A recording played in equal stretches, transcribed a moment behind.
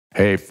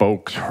Hey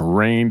folks,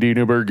 Randy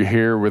Newberg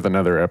here with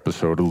another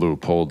episode of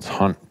Leupold's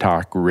Hunt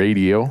Talk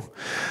Radio.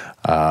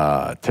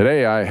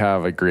 Today I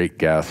have a great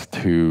guest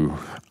who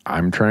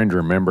I'm trying to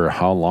remember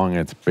how long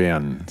it's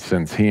been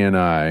since he and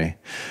I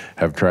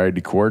have tried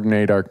to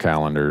coordinate our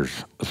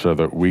calendars so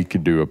that we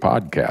could do a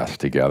podcast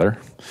together.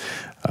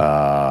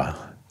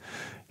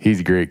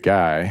 He's a great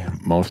guy.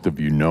 Most of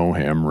you know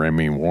him,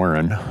 Remi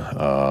Warren.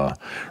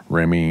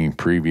 Remi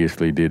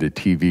previously did a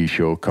TV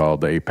show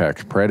called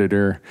Apex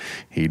Predator.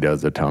 He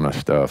does a ton of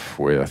stuff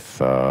with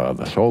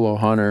the Solo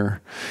Hunter.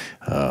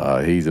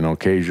 He's an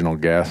occasional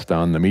guest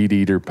on the Meat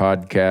Eater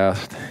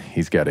podcast.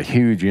 He's got a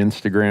huge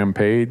Instagram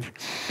page.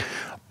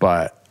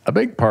 But a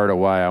big part of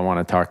why I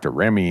want to talk to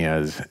Remi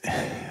is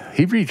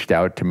he reached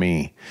out to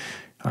me,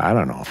 I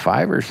don't know,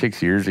 5 or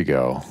 6 years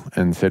ago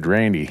and said,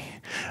 Randy,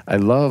 I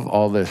love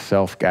all this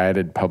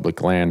self-guided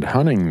public land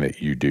hunting that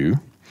you do.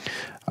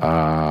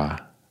 I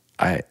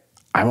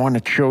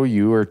want to show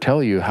you or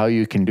tell you how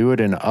you can do it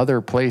in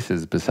other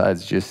places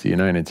besides just the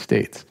United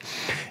States.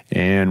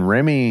 And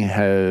Remi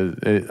has,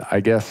 I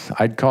guess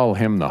I'd call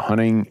him the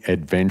hunting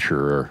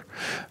adventurer.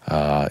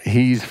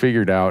 He's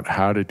figured out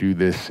how to do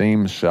this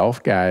same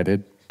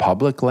self-guided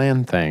public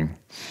land thing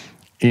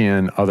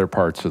in other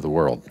parts of the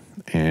world.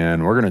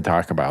 And we're going to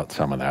talk about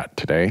some of that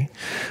today.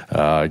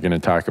 Going to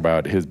talk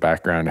about his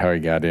background, how he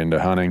got into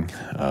hunting,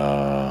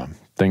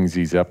 things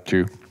he's up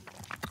to.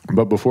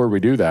 But before we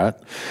do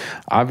that,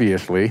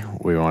 obviously,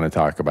 we want to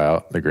talk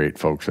about the great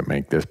folks that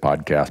make this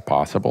podcast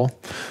possible.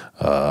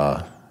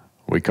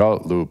 We call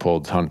it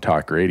Leupold's Hunt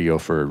Talk Radio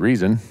for a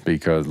reason,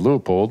 because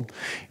Leupold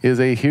is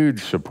a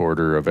huge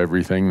supporter of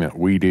everything that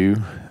we do.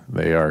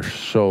 They are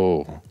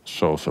so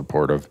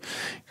supportive.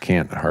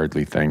 Can't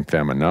hardly thank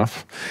them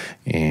enough.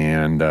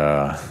 And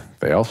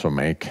they also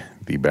make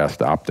the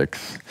best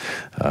optics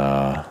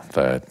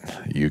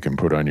that you can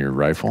put on your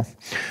rifle.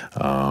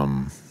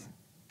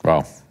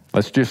 Well,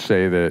 let's just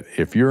say that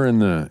if you're in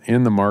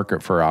the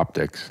market for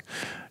optics,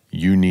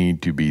 you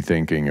need to be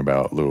thinking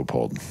about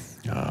Leupold.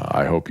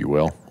 I hope you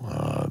will.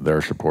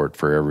 Their support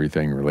for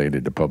everything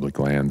related to public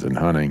lands and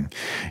hunting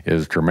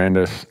is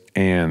tremendous,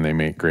 and they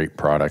make great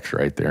products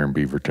right there in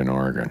Beaverton,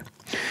 Oregon.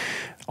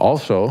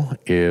 Also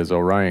is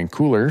Orion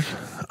Coolers.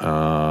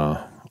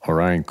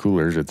 Orion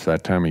Coolers, it's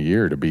that time of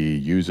year to be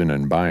using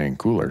and buying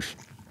coolers.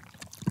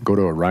 Go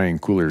to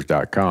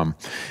orioncoolers.com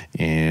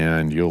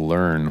and you'll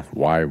learn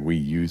why we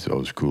use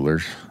those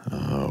coolers.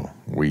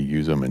 We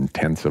use them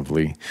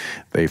intensively.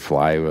 They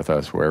fly with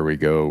us where we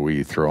go.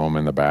 We throw them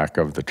in the back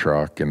of the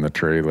truck, in the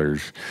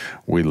trailers.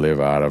 We live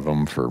out of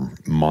them for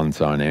months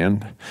on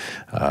end.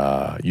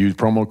 Use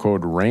promo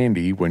code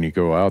RANDY when you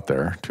go out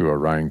there to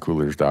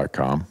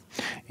orioncoolers.com,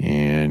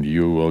 and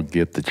you will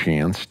get the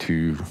chance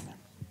to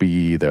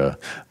be the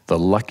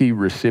lucky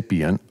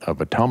recipient of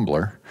a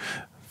tumbler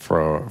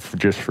for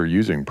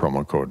using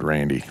promo code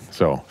Randy.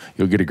 So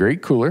you'll get a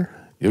great cooler,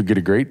 you'll get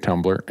a great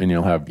tumbler, and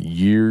you'll have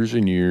years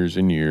and years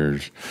and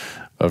years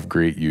of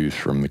great use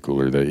from the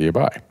cooler that you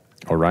buy.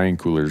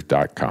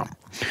 OrionCoolers.com.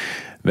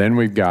 Then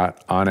we've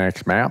got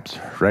Onyx Maps.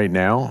 Right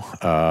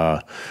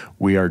now,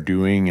 we are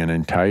doing an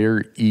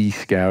entire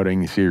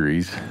e-scouting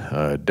series,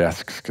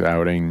 desk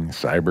scouting,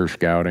 cyber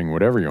scouting,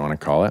 whatever you want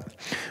to call it.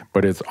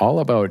 But it's all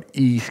about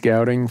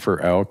e-scouting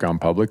for elk on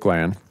public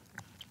land.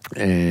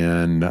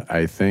 And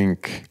I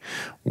think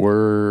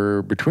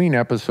we're between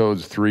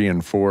episodes 3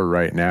 and 4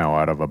 right now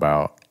out of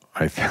about,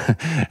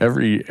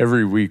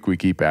 every week we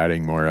keep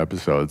adding more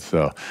episodes.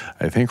 So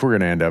I think we're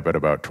going to end up at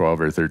about 12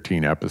 or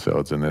 13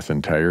 episodes in this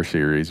entire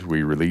series.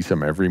 We release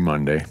them every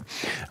Monday.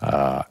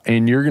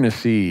 And you're going to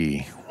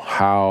see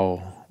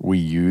how we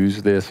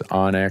use this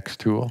Onyx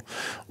tool,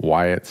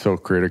 why it's so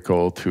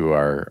critical to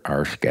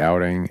our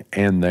scouting,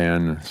 and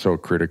then so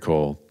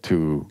critical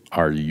to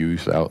our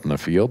use out in the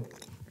field.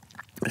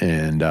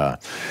 And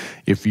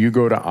if you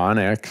go to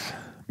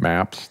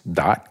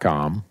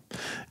onyxmaps.com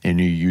and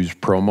you use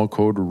promo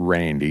code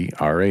RANDY,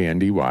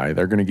 R-A-N-D-Y,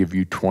 they're going to give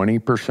you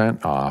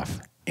 20%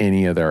 off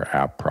any of their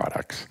app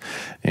products.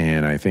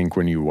 And I think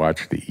when you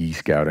watch the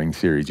e-scouting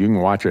series, you can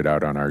watch it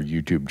out on our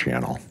YouTube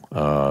channel.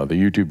 The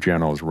YouTube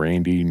channel is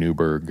Randy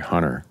Newberg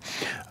Hunter.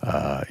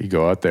 You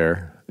go out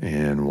there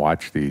and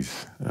watch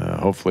these.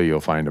 Hopefully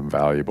you'll find them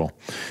valuable.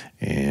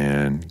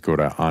 And go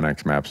to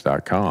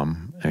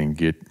onyxmaps.com and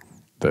get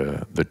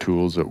the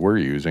tools that we're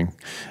using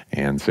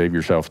and save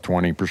yourself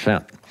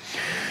 20%.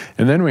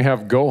 And then we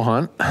have Go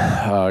Hunt.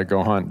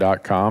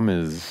 GoHunt.com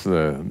is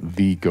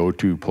the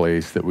go-to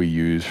place that we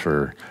use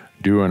for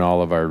doing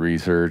all of our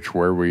research,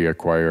 where we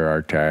acquire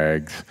our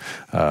tags,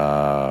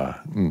 draw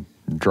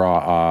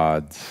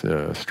odds,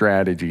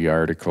 strategy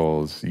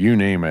articles, you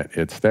name it,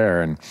 it's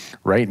there. And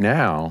right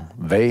now,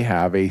 they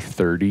have a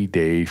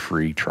 30-day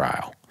free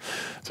trial.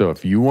 So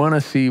if you want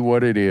to see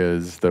what it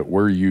is that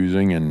we're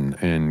using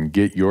and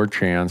get your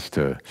chance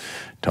to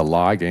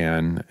log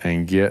in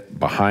and get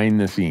behind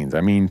the scenes,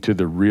 I mean, to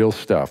the real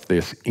stuff,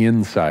 this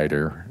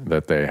insider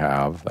that they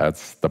have,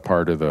 that's the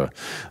part of the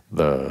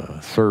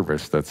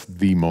service that's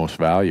the most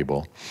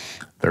valuable.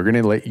 They're going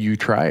to let you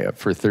try it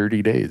for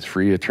 30 days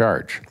free of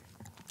charge.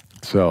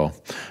 So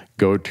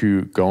go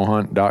to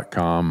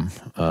gohunt.com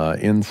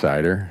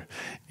insider,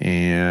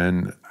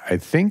 and I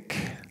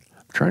think,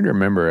 I'm trying to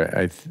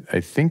remember,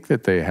 I think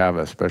that they have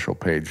a special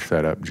page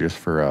set up just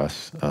for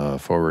us,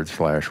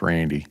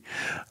 /Randy.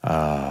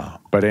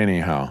 But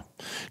anyhow,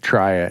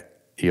 try it.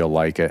 You'll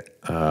like it.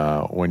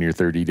 When your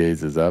 30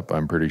 days is up,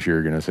 I'm pretty sure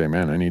you're going to say,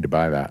 man, I need to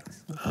buy that,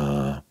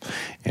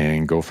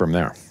 and go from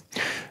there.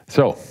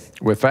 So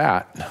with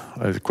that,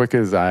 as quick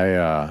as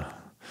I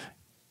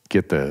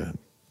get the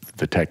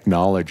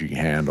technology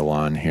handle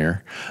on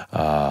here,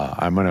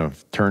 I'm going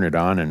to turn it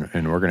on,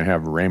 and we're going to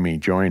have Remi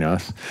join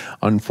us.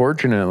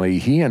 Unfortunately,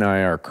 he and I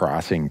are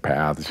crossing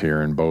paths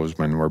here in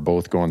Bozeman. We're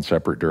both going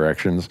separate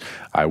directions.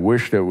 I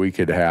wish that we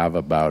could have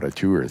about a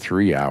 2 or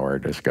 3 hour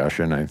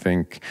discussion. I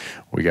think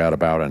we got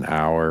about an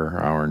hour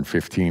and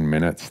 15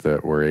 minutes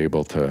that we're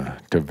able to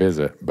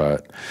visit.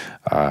 But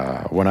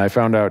when I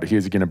found out he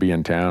was going to be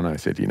in town, I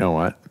said, you know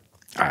what?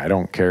 I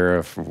don't care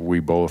if we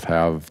both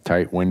have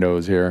tight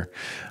windows here.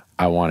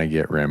 I want to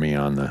get Remi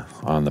on the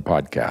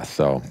podcast.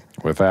 So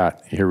with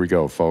that, here we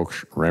go,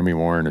 folks. Remi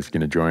Warren is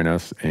going to join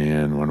us,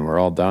 and when we're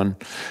all done,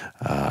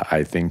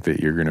 I think that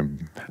you're going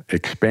to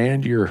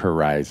expand your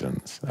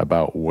horizons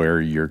about where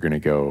you're going to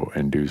go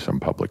and do some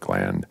public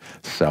land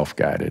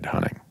self-guided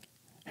hunting.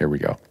 Here we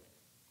go.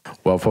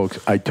 Well, folks,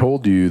 I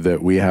told you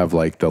that we have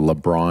like the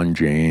LeBron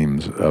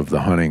James of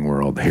the hunting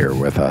world here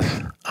with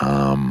us.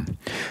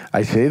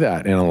 I say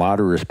that in a lot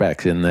of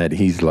respects, in that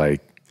he's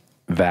like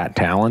that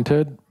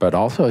talented, but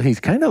also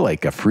he's kind of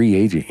like a free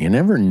agent. You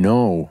never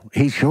know.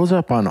 He shows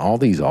up on all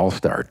these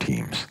all-star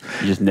teams.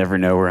 You just never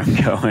know where I'm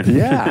going.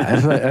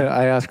 Yeah.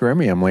 I asked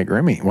Remi, I'm like,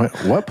 Remi,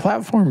 what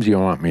platforms do you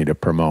want me to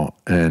promote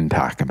and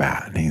talk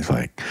about? And he's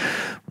like,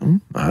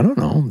 I don't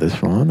know,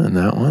 this one and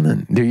that one.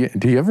 And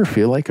do you ever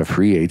feel like a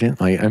free agent?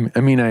 Like,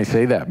 I mean, I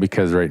say that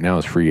because right now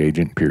is free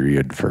agent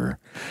period for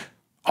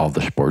all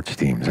the sports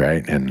teams,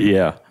 right? And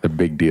yeah, the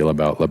big deal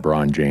about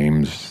LeBron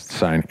James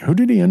signing. Who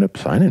did he end up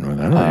signing with?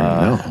 I don't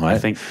even know. I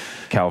think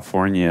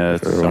California,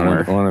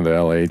 somewhere. One of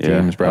the LA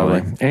teams,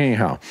 probably. LA.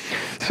 Anyhow,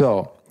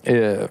 so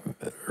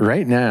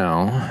right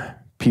now,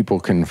 people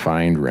can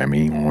find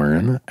Remi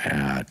Warren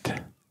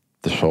at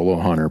the Solo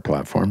Hunter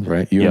platforms,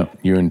 right? You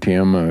and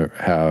Tim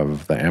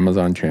have the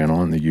Amazon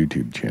channel and the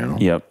YouTube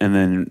channel. Yep, and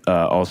then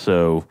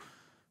also,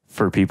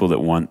 for people that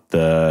want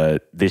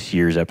this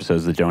year's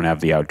episodes that don't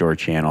have the outdoor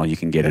channel, you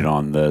can get it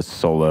on the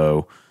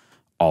Solo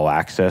All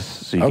Access.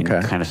 So you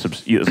can kind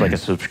of, it's like a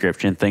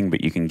subscription thing,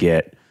 but you can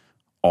get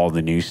all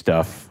the new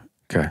stuff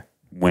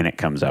when it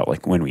comes out,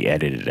 like when we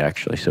edit it,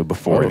 actually. So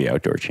before the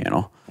outdoor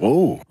channel.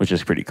 Whoa. Which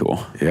is pretty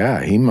cool.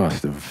 Yeah, he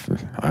must have,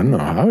 I don't know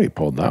how he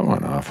pulled that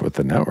one off with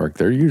the network.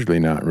 They're usually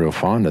not real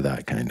fond of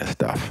that kind of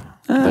stuff.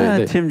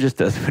 Tim just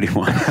does what he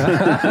wants.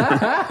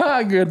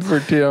 Good for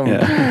Tim.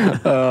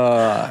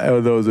 Yeah.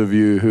 Those of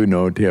you who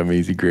know Tim,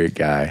 he's a great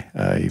guy.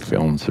 He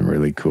films some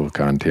really cool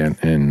content,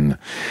 and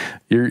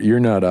you're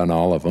not on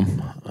all of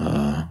them,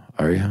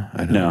 are you?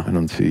 I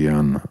don't see you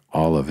on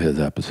all of his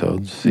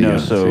episodes. See you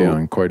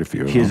on quite a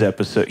few of them. His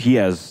episode,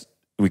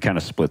 we kind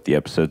of split the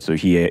episode, so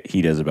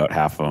he does about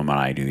half of them, and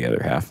I do the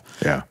other half.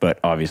 Yeah.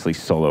 But obviously,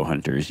 Solo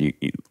Hunters, you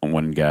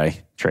one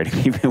guy, try to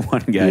keep it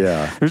one guy.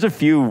 Yeah. There's a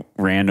few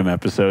random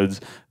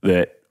episodes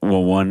that,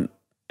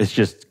 it's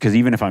just, because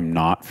even if I'm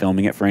not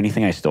filming it for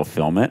anything, I still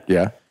film it.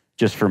 Yeah.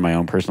 Just for my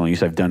own personal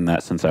use. I've done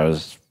that since I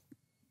was,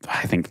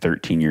 I think,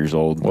 13 years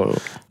old. Whoa.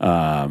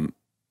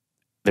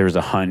 There was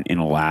a hunt in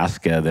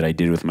Alaska that I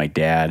did with my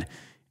dad.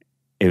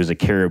 It was a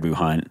caribou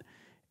hunt,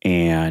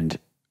 and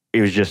it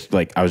was just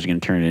like I was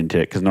going to turn it into,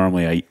 because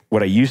normally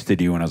what I used to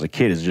do when I was a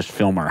kid is just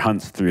film our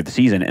hunts through the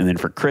season, and then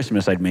for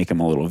Christmas I'd make them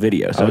a little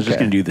video. So I was just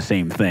going to do the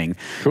same thing,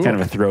 kind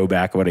of a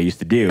throwback of what I used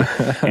to do.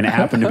 And it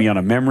happened to be on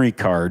a memory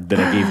card that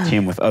I gave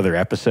Tim with other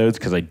episodes,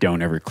 because I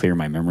don't ever clear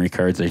my memory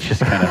cards. I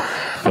just kind of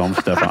film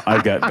stuff.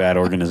 I've got bad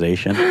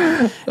organization.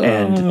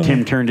 And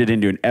Tim turned it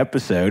into an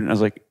episode, and I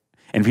was like,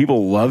 and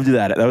people loved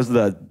that. That was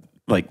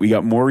we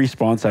got more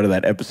response out of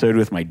that episode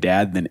with my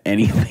dad than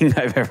anything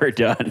I've ever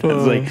done. It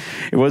was like,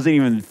 it wasn't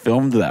even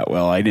filmed that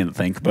well, I didn't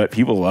think, but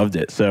people loved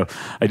it. So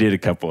I did a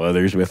couple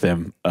others with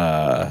him.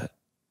 I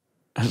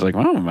was like,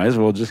 well, might as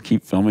well just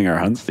keep filming our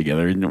hunts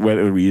together.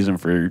 Whether we use them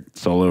for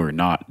solo or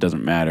not,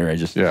 doesn't matter. I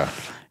just,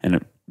 and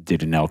it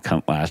did an elk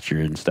hunt last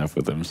year and stuff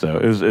with him. So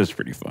it was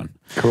pretty fun.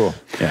 Cool.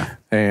 Yeah.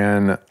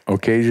 And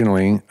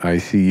occasionally I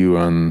see you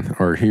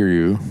or hear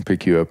you,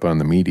 pick you up on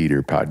the Meat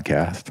Eater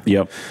podcast.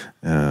 Yep.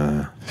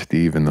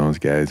 Steve and those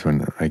guys,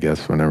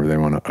 whenever they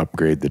want to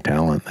upgrade the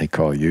talent, they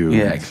call you.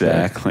 Yeah,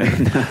 exactly.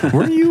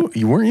 weren't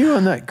you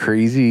on that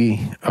crazy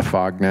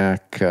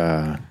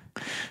Afognak?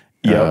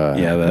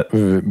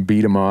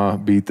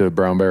 That beat the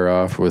brown bear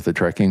off with a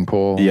trekking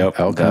pole. Yep.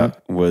 Elk hunt?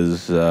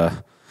 Was I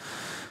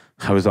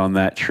was on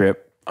that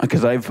trip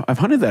because I've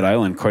hunted that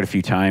island quite a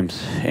few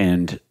times,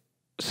 and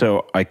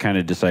so I kind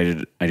of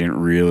decided I didn't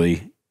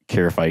really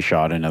care if I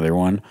shot another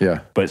one.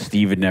 Yeah. But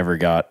Steve had never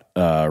got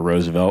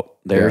Roosevelt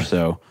there,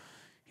 so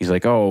he's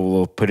like, "Oh,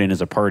 we'll put in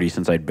as a party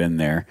since I'd been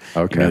there.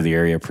 Okay. You know the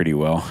area pretty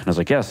well." And I was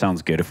like, "Yeah,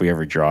 sounds good. If we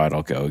ever draw it,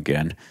 I'll go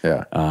again."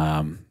 Yeah.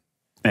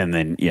 And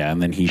then,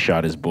 and then he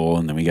shot his bull,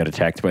 and then we got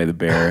attacked by the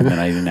bear, and then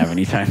I didn't have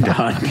any time to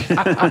hunt.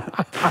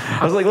 I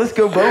was like, let's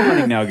go bow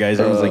hunting now, guys.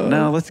 I was like,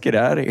 no, let's get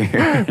out of here.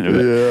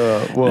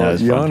 Yeah. Well,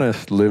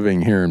 Giannis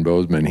living here in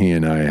Bozeman, he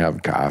and I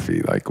have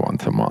coffee like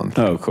once a month.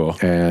 Oh, cool.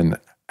 And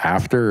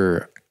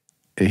after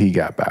he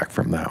got back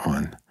from that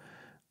one,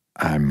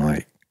 I'm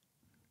like,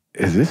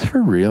 is this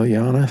for real,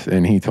 Giannis?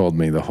 And he told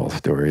me the whole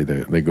story,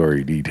 the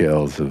gory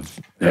details of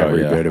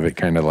every bit of it,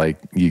 kind of like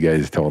you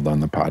guys told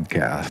on the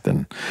podcast.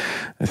 And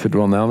I said,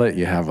 well, now that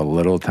you have a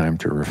little time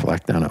to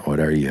reflect on it, what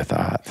are your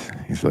thoughts?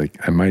 He's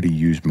like, I might have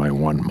used my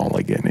one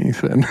mulligan, he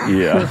said.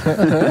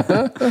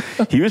 Yeah.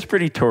 He was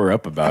pretty tore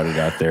up about it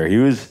out there. He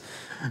was,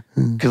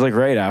 because like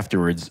right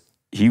afterwards,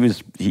 he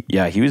was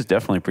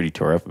definitely pretty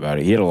tore up about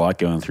it. He had a lot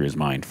going through his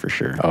mind for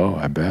sure. Oh,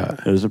 I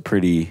bet. It was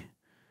pretty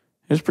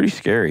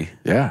scary.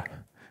 Yeah.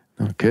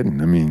 No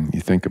kidding. I mean,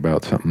 you think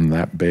about something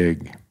that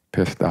big,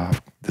 pissed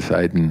off,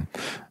 deciding,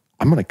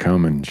 I'm going to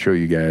come and show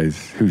you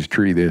guys whose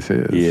tree this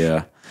is.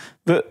 Yeah.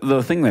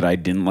 The thing that I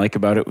didn't like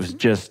about it was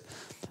just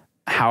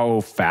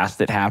how fast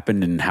it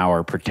happened and how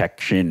our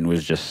protection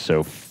was just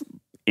so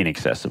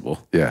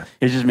inaccessible. Yeah.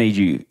 It just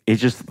made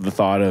it's just the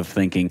thought of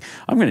thinking,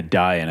 I'm going to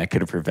die and I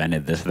could have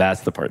prevented this.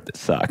 That's the part that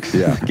sucks.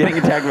 Yeah. Getting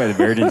attacked by the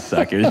bear didn't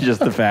suck. It was just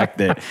the fact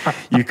that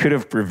you could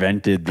have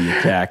prevented the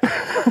attack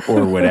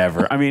or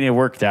whatever. I mean, it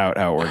worked out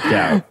how it worked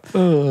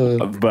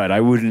out. But I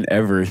wouldn't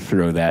ever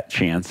throw it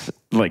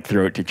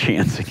to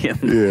chance again.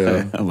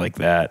 Yeah. Like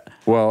that.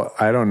 Well,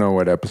 I don't know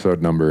what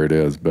episode number it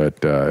is, but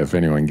if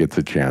anyone gets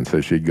a chance,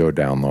 they should go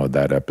download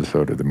that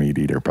episode of the Meat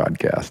Eater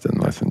podcast and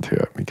listen to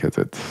it, because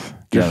it's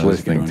just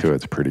listening to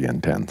it's pretty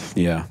intense.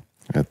 Yeah.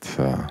 It's,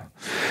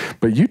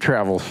 but you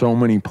travel so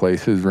many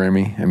places,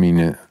 Remi. I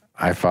mean,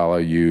 I follow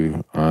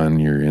you on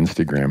your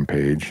Instagram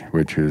page,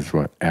 which is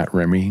what, at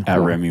Remi? At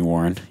Remi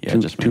Warren. Yeah,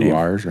 just my name. 2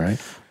 R's, right?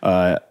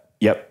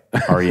 Yep.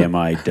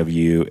 REMIWARREN.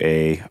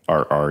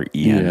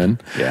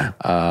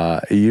 Yeah.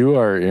 You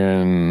are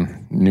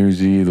in New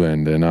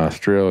Zealand and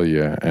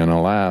Australia and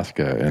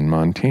Alaska and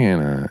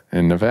Montana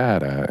and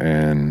Nevada,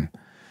 and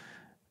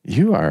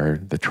you are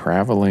the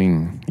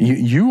traveling.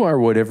 You are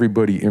what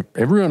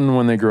everyone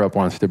when they grow up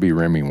wants to be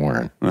Remi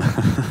Warren.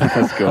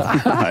 That's cool.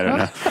 I don't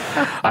know.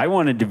 I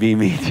wanted to be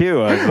me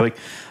too.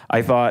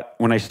 I thought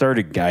when I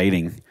started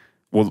guiding,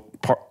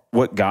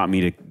 what got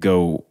me to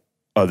go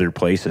other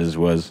places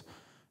was,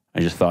 I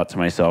just thought to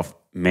myself,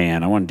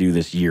 man, I want to do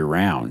this year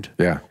round.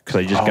 Yeah. Because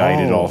I just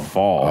guided all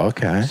fall.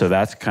 Okay. So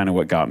that's kind of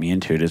what got me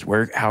into it, is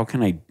how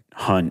can I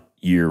hunt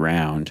year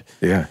round?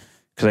 Yeah.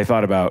 Because I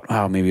thought about,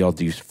 maybe I'll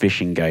do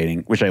fishing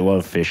guiding, which I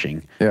love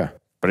fishing. Yeah.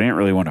 But I didn't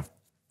really want to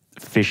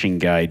fishing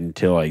guide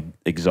until I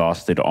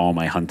exhausted all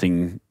my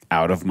hunting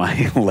out of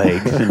my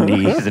legs and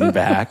knees and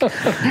back.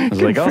 I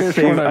was like,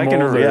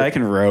 I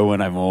can row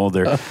when I'm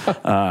older.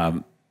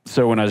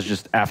 So when I was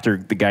just after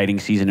the guiding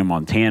season in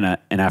Montana,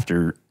 and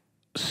after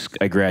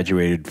I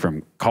graduated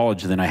from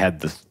college, then I had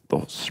the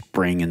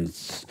spring and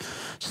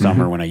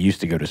summer when I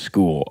used to go to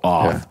school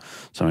off. Yeah.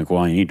 So I'm like,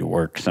 well, I need to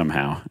work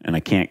somehow. And I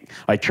can't,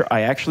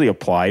 I actually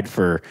applied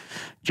for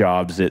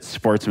jobs at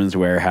Sportsman's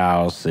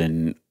Warehouse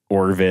and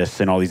Orvis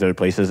and all these other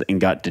places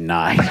and got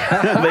denied.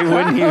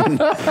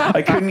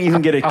 I couldn't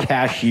even get a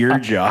cashier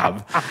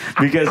job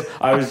because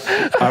I was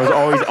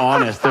always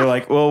honest. They're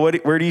like, well,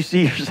 where do you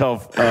see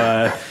yourself,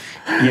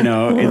 in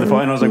the fall?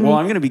 And I was like, well,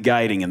 I'm going to be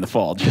guiding in the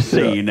fall, just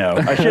so you know.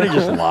 I should have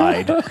just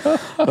lied.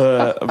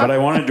 But I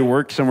wanted to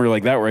work somewhere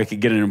like that where I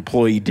could get an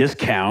employee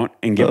discount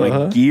and get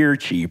my gear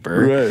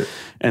cheaper, right,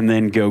 and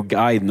then go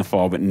guide in the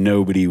fall, but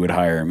nobody would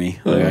hire me.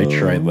 I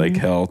tried like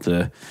hell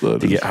to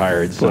get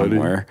hired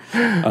somewhere.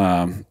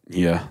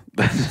 Yeah.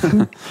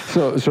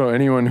 So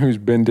anyone who's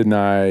been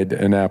denied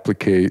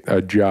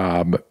a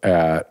job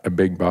at a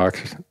big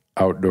box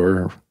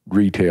outdoor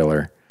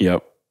retailer.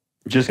 Yep.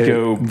 Just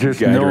know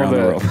around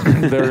the world.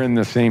 They're in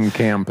the same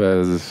camp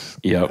as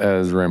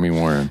Remi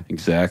Warren.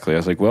 Exactly. I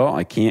was like, well,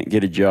 I can't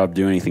get a job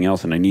doing anything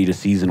else, and I need a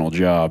seasonal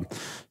job.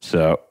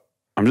 So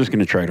I'm just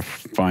going to try to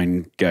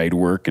find guide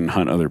work and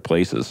hunt other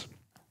places.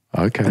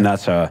 Okay. And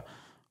that's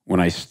when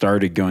I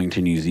started going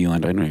to New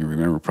Zealand. I don't even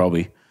remember.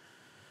 Probably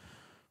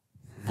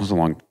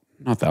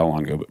not that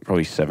long ago, but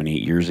probably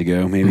 7-8 years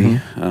ago, maybe.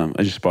 Mm-hmm.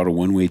 I just bought a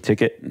one-way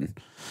ticket and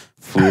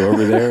flew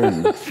over there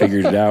and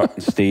figured it out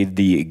and stayed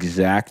the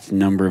exact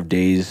number of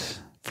days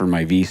for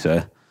my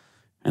visa,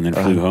 and then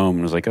flew home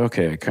and was like,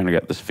 okay, I kind of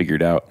got this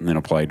figured out, and then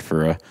applied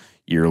for a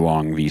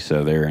year-long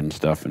visa there and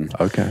stuff, and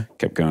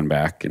kept going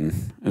back, and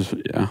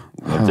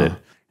loved it.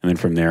 And then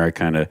from there, I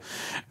kind of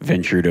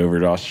ventured over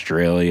to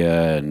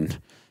Australia and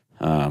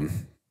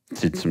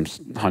did some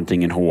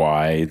hunting in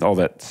Hawaii, all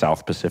that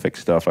South Pacific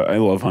stuff. I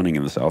love hunting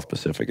in the South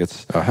Pacific.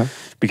 It's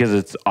because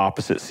it's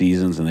opposite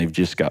seasons and they've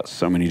just got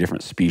so many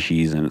different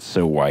species and it's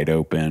so wide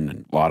open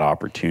and a lot of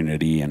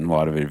opportunity and a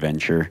lot of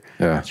adventure.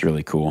 Yeah. It's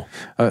really cool.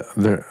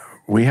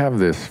 We have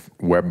this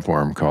web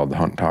forum called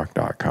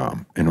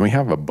hunttalk.com, and we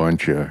have a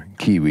bunch of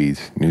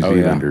Kiwis, New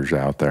Zealanders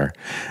out there,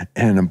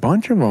 and a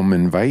bunch of them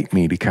invite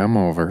me to come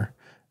over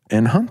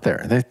and hunt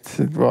there. They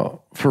said,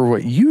 well, for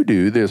what you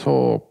do, this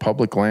whole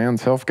public land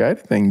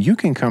self-guided thing, you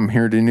can come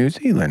here to New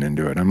Zealand and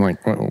do it. I'm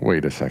like, well,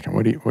 wait a second.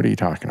 What are you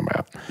talking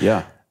about?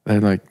 Yeah.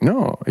 They're like,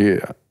 no,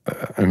 yeah.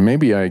 And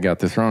maybe I got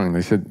this wrong.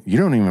 They said, you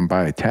don't even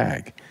buy a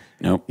tag.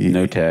 Nope,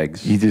 no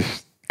tags. You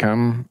just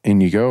come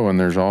and you go, and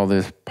there's all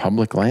this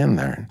public land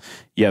there.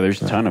 Yeah,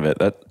 there's a ton of it.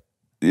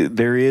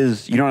 There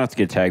is, you don't have to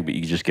get a tag, but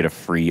you just get a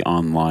free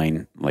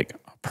online like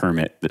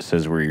permit that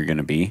says where you're going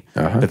to be.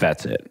 But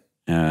that's it.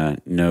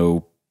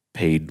 No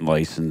paid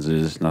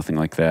licenses, nothing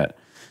like that.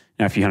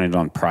 Now, if you hunt it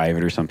on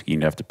private or something,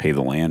 you'd have to pay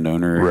the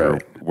landowner or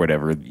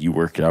whatever. You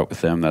work it out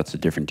with them. That's a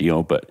different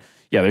deal. But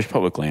yeah, there's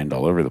public land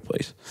all over the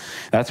place.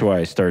 That's why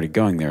I started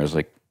going there. I was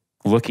like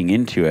looking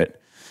into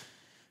it.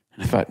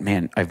 And I thought,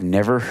 man, I've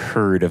never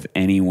heard of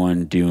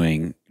anyone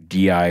doing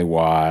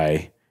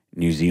DIY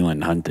New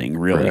Zealand hunting,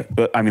 really. Right.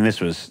 But I mean,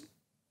 this was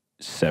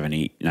 7,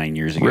 8, 9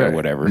 years ago,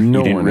 whatever. No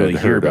you didn't one really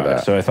had hear heard about of it.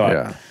 that. So I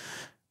thought,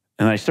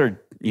 and I started,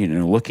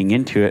 looking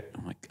into it.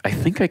 I'm like, I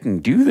think I can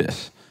do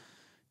this.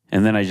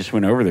 And then I just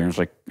went over there and was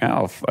like,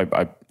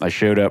 I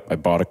showed up, I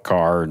bought a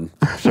car and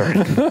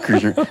started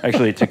cruising.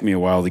 Actually, it took me a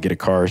while to get a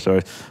car. So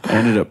I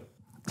ended up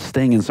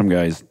staying in some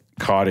guy's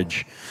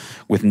cottage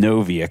with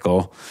no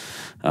vehicle.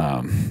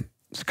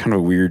 It's kind of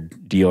a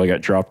weird deal. I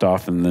got dropped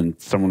off and then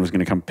someone was going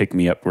to come pick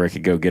me up where I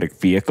could go get a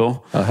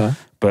vehicle.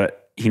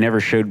 But he never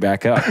showed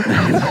back up.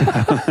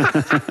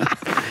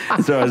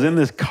 So I was in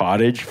this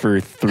cottage for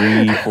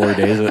 3-4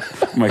 days.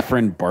 My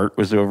friend Bart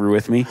was over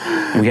with me.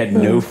 And we had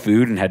no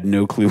food and had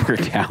no clue where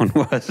town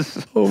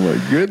was. Oh my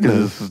goodness.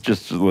 This was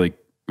just like,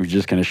 we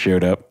just kind of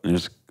showed up. And it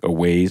was a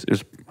ways.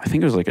 I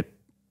think it was like a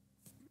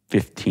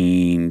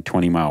 15,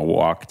 20 mile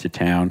walk to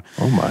town.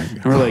 Oh my God.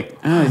 And we're like,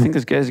 I think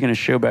this guy's going to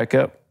show back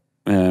up.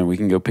 We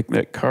can go pick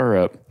that car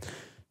up.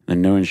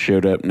 And no one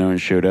showed up. And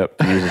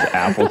there's this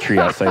apple tree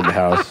outside the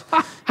house.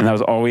 And that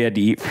was all we had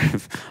to eat.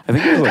 I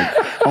think it was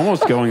like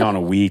almost going on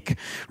a week.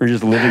 We're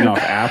just living off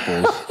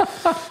apples.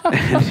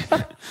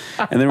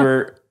 And then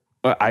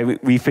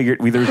we figured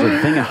there's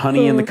a thing of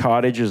honey in the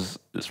cottage. It's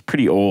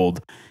pretty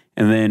old.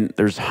 And then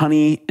there's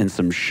honey and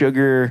some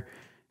sugar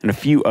and a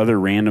few other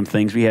random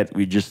things.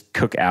 We just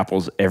cook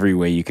apples every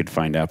way you could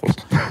find apples.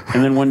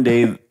 And then one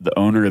day the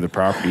owner of the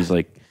property is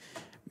like,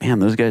 man,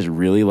 those guys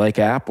really like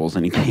apples.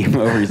 And he came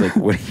over. He's like,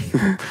 what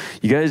do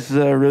you guys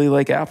really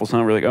like apples?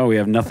 And we're like, oh, we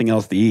have nothing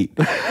else to eat.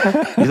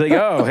 He's like,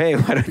 oh, hey,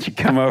 why don't you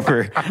come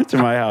over to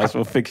my house?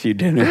 We'll fix you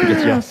dinner and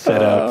get you all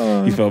set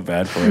up. He felt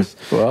bad for us.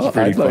 Well,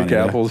 I'd like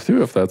apples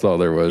too if that's all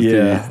there was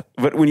to eat.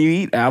 But when you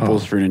eat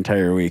apples for an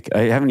entire week,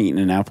 I haven't eaten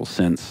an apple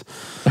since.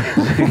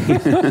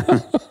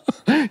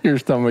 Your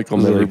stomach will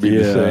never be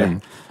the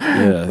same.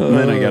 Yeah. And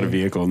then I got a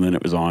vehicle, and then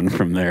it was on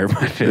from there.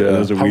 But it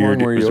was a How weird.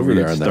 long were you over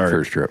there on start. that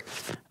first trip?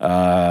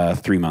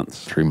 3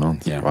 months. 3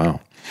 months. Yeah.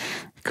 Wow.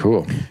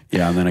 Cool.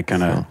 Yeah, and then I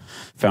kind of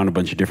found a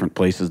bunch of different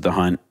places to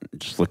hunt,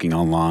 just looking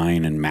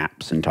online and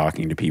maps and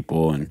talking to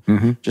people,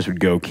 and just would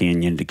go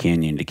canyon to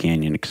canyon to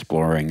canyon,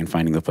 exploring and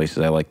finding the places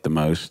I liked the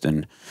most,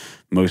 and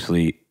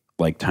mostly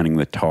liked hunting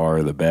the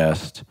tar the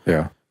best.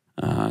 Yeah.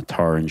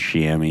 Tar and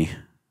chamois.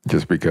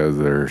 Just because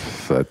they're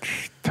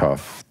such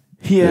tough,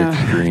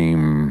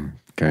 extreme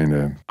kind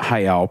of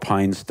high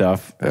alpine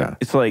stuff. Yeah.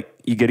 It's like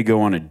you get to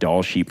go on a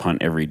doll sheep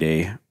hunt every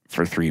day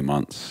for 3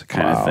 months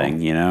kind of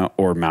thing,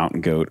 or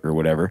mountain goat or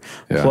whatever.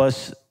 Yeah.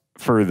 Plus,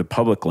 for the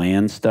public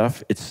land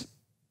stuff, it's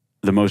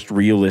the most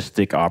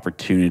realistic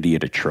opportunity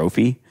at a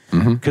trophy.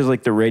 Because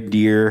like the red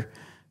deer,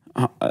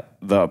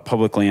 the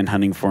public land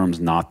hunting forum's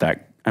not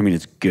that, I mean,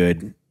 it's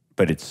good,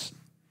 but it's,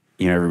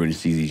 everybody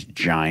sees these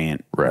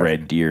giant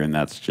red deer, and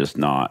that's just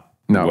not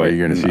what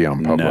you're going to see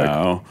on public.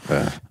 No.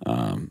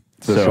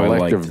 The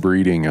selective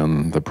breeding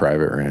on the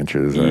private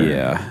ranches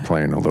are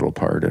playing a little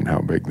part in how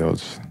big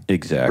those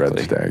red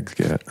stags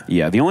get.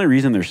 Yeah, the only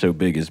reason they're so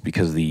big is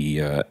because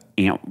the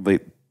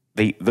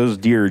those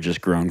deer are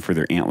just grown for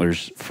their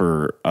antlers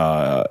for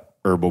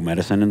herbal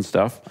medicine and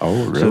stuff.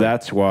 Oh, really? So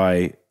that's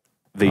why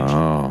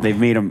they've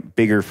made them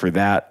bigger for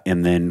that,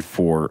 and then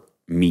for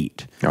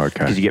meat. Okay.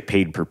 Because you get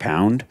paid per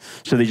pound.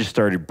 So they just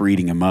started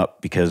breeding them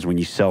up, because when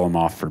you sell them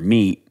off for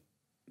meat,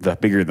 the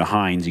bigger the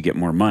hinds, you get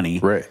more money.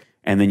 Right.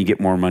 And then you get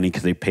more money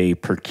because they pay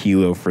per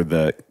kilo for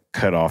the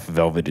cut off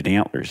velveted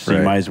antlers. So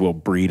you might as well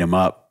breed them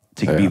up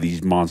to be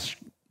these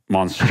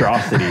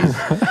monstrosities.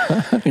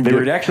 They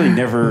were actually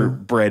never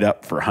bred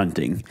up for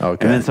hunting.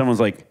 Okay. And then someone's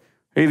like,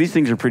 hey, these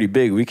things are pretty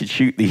big. We could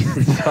shoot these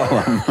and sell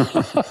them.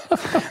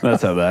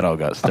 That's how that all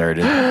got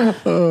started.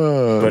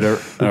 But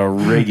a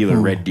regular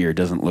red deer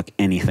doesn't look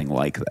anything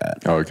like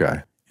that.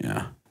 Okay.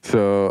 Yeah.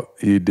 So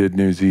you did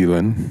New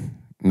Zealand,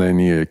 and then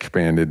you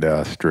expanded to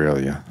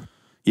Australia.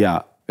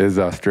 Yeah. Is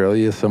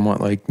Australia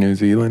somewhat like New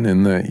Zealand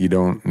in that you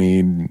don't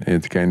need,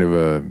 it's kind of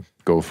a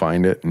go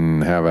find it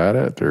and have at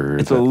it? Or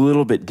it's a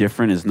little bit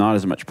different. It's not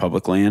as much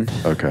public land.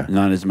 Okay.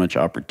 Not as much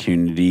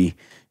opportunity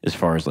as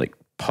far as like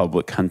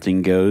public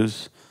hunting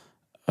goes.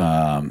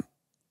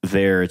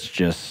 There, it's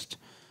just,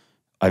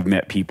 I've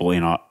met people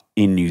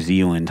in New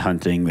Zealand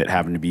hunting that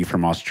happen to be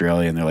from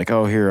Australia, and they're like,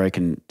 oh, here, I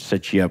can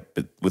set you up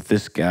with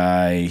this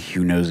guy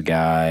who knows a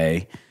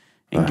guy,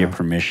 and get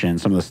permission.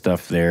 Some of the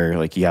stuff there,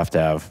 like you have to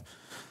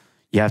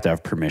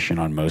have permission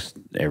on most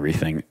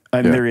everything.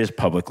 I mean, there is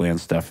public land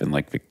stuff in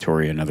like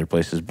Victoria and other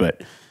places,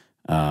 but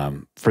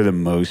for the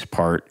most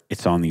part,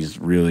 it's on these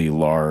really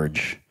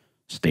large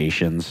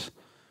stations.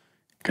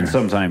 And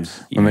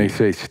sometimes when they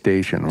say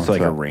station, it's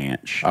like a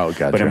ranch. Oh,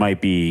 gotcha. But it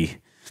might be.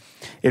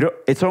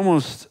 It's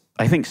almost.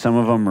 I think some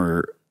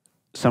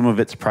of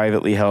it's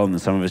privately held, and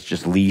some of it's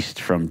just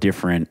leased from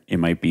different. It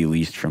might be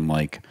leased from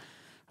like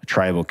a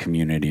tribal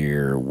community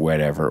or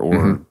whatever,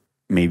 or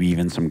maybe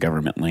even some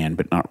government land,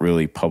 but not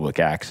really public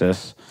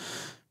access.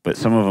 But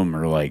some of them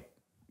are like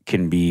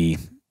can be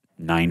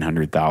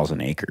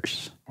 900,000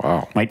 acres.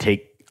 Wow, might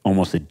take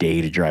almost a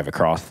day to drive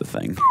across the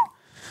thing.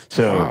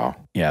 So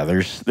yeah,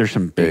 there's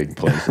some big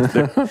places.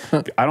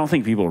 I don't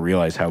think people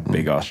realize how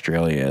big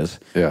Australia is.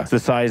 Yeah, it's the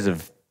size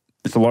of.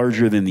 It's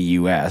larger than the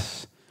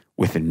U.S.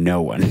 with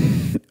no one.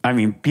 I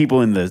mean,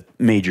 people in the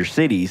major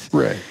cities.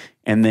 Right.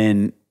 And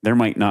then there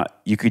might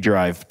not, you could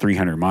drive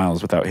 300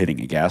 miles without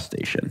hitting a gas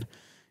station.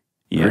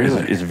 Yeah,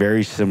 really? It's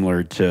very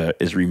similar to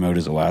as remote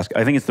as Alaska.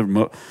 I think it's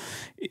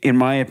in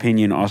my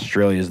opinion,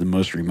 Australia is the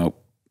most remote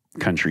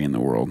country in the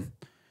world.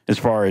 As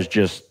far as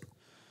just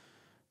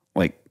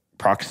like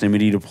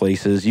proximity to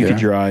places, you could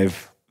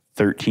drive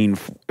 13,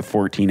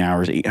 14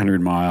 hours, 800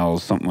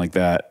 miles, something like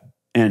that,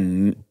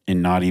 and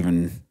not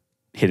even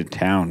hit a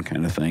town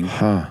kind of thing.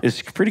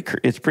 It's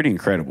pretty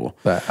incredible.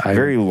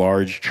 Very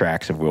large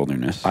tracts of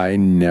wilderness. I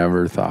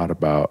never thought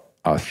about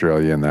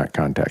Australia in that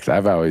context.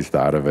 I've always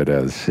thought of it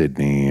as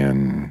Sydney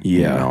and,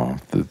 you know.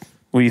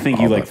 Well, you think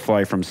you like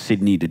fly from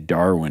Sydney to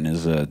Darwin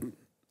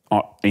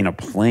in a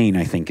plane,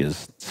 I think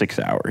is 6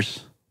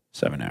 hours,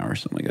 7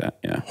 hours, something like that.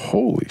 Yeah.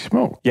 Holy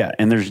smoke. Yeah.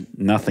 And there's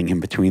nothing in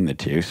between the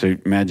two. So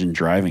imagine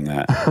driving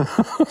that.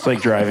 It's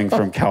like driving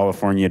from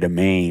California to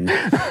Maine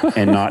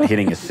and not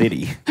hitting a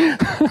city,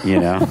 you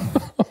know?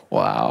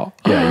 Wow.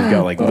 Yeah. You've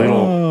got like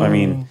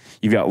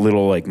you've got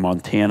little like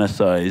Montana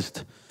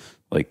sized,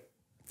 like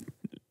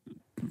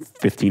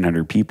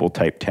 1,500 people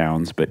type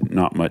towns, but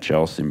not much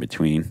else in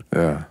between.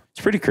 Yeah.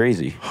 It's pretty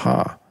crazy.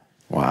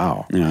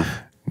 Wow. Yeah.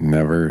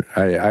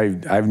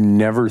 I've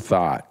never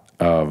thought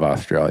of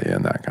Australia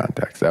in that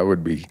context. That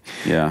would be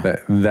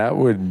that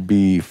would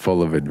be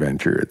full of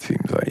adventure, it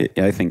seems like.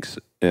 I think so.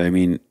 I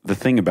mean, the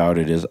thing about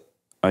it is,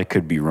 I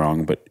could be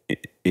wrong, but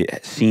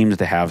it seems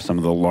to have some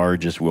of the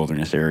largest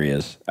wilderness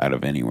areas out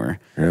of anywhere.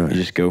 Really? You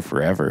just go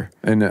forever.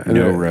 And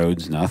no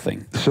roads,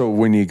 nothing. So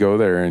when you go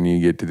there and you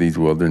get to these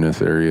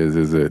wilderness areas,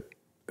 is it,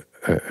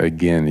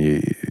 again,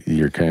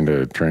 you're kind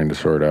of trying to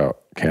sort out,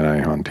 can I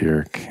hunt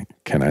here?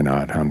 Can I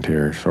not hunt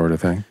here, sort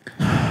of thing?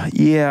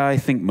 Yeah, I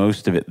think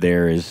most of it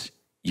there is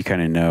you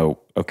kind of know,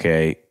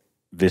 okay,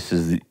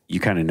 you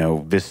kind of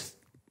know this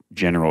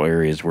general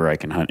area is where I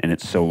can hunt, and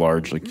it's so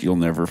large, like you'll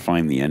never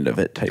find the end of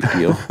it type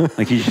deal.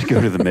 Like you just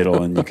go to the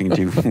middle and you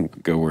can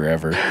go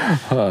wherever.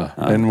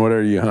 And what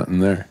are you hunting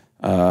there?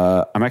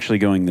 I'm actually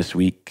going this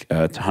week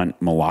to hunt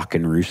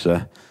Malaccan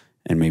rusa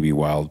and maybe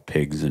wild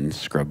pigs and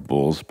scrub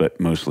bulls, but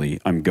mostly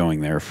I'm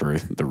going there for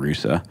the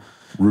rusa.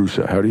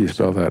 Rusa, how do you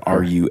spell that?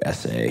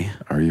 R-U-S-A.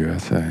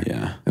 R-U-S-A.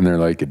 Yeah. And they're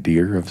like a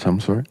deer of some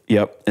sort?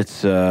 Yep.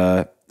 It's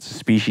a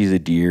species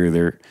of deer.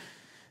 They're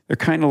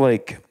kind of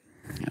like,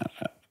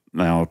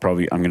 I'm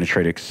going to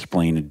try to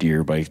explain a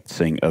deer by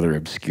saying other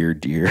obscure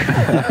deer.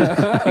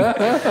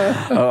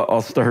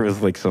 I'll start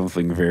with like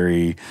something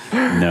very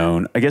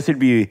known. I guess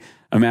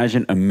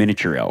imagine a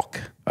miniature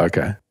elk.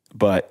 Okay.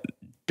 But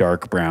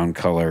dark brown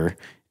color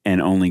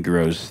and only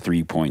grows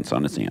 3 points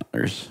on its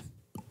antlers.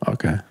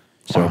 Okay.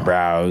 So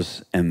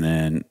brows and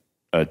then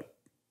a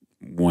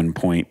 1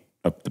 point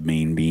up the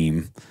main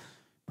beam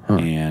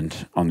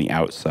and on the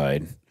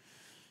outside.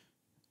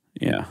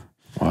 Yeah.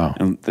 Wow.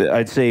 And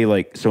I'd say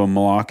like, so a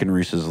Malaccan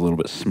rusa is a little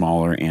bit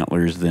smaller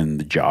antlers than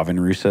the Javan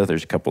rusa.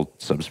 There's a couple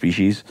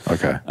subspecies.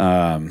 Okay.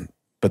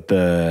 But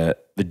the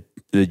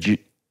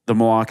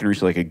Malaccan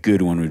rusa, like a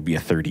good one would be a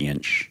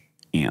 30-inch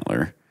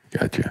antler.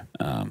 Gotcha.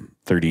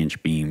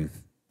 30-inch beam.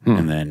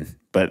 And then,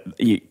 but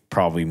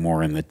probably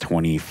more in the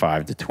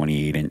 25 to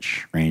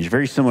 28-inch range.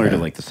 Very similar to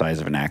like the size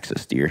of an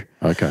axis deer.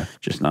 Okay.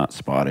 Just not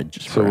spotted.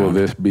 Just so brown. will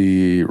this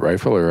be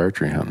rifle or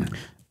archery hunting?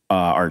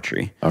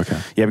 Archery. Okay.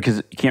 Yeah, because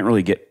you can't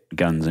really get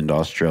guns into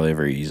Australia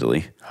very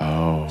easily.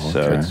 Oh, okay.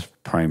 So it's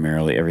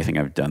primarily everything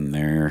I've done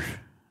there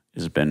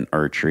has been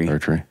archery.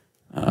 Archery.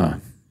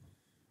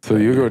 So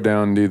you go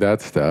down and do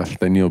that stuff,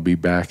 then you'll be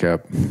back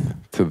up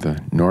to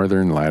the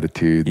northern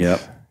latitudes.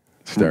 Yep.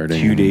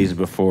 Starting 2 days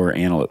before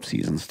antelope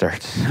season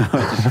starts. So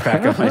I just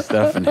pack up my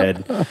stuff and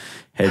head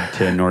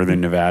to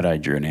northern Nevada. I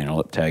drew an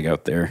antelope tag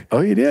out there.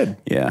 Oh, you did?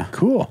 Yeah.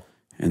 Cool.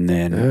 And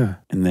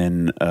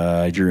then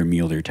I drew a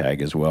mule deer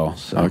tag as well.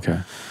 So.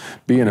 Okay.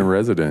 Being a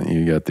resident,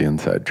 you got the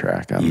inside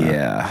track on that.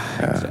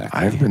 Yeah, exactly.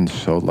 I've been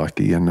so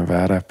lucky in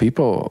Nevada.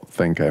 People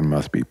think I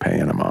must be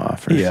paying them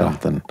off or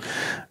something.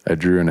 I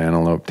drew an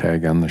antelope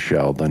tag on the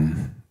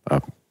Sheldon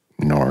up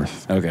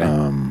north. Okay.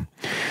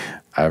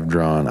 I've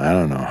drawn, I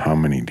don't know how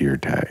many deer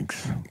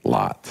tags.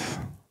 Lots.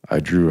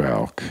 I drew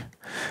elk.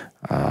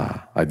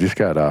 I just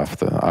got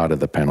out of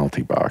the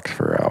penalty box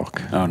for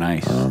elk. Oh,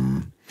 nice.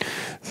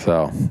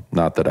 So,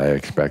 not that I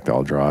expect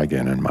I'll draw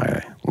again in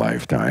my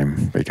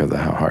lifetime because of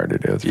how hard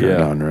it is for a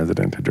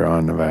non-resident to draw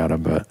in Nevada.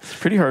 But it's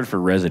pretty hard for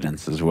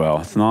residents as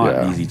well. It's not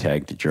an easy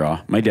tag to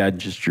draw. My dad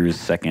just drew his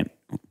second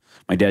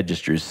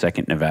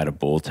Nevada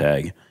bull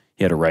tag.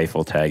 He had a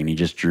rifle tag, and he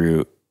just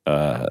drew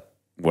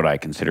what I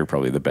consider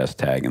probably the best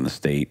tag in the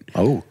state.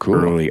 Oh, cool!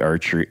 Early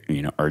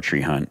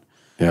archery hunt.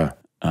 Yeah.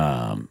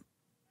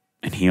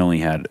 And he only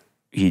had.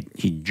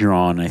 He'd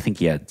drawn, I think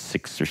he had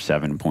 6 or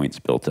 7 points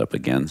built up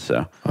again.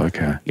 So he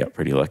got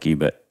pretty lucky,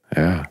 but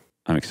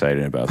I'm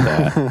excited about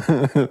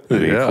that.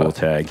 Really cool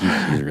tag.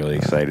 He's really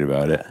excited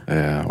about it.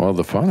 Yeah. Well,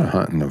 the fun of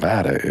hunting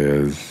Nevada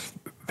is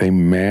they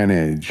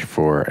manage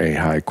for a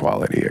high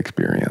quality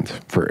experience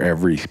for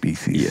every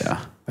species.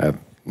 Yeah. That's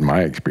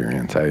my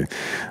experience.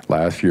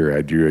 Last year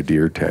I drew a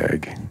deer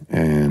tag,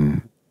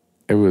 and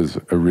it was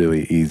a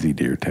really easy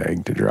deer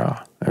tag to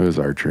draw. It was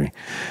archery.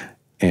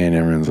 And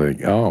everyone's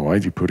like, oh,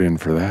 why'd you put in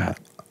for that?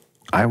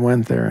 I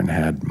went there and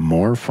had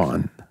more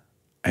fun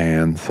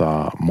and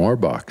saw more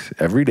bucks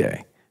every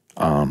day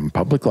on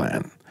public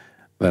land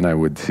than I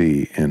would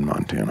see in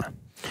Montana.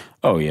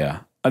 Oh, yeah.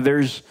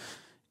 There's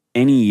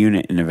any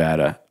unit in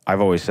Nevada.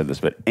 I've always said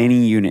this, but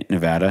any unit in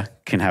Nevada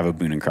can have a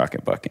Boone and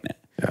Crockett buck in it.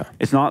 Yeah.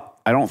 It's not,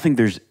 I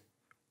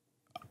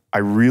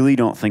really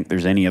don't think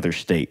there's any other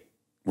state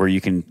where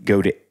you can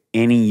go to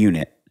any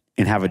unit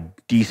and have a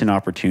decent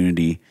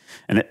opportunity.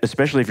 And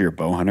especially if you're a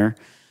bow hunter,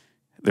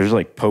 there's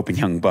like Pope and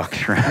Young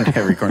bucks around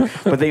every corner.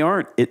 But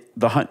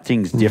the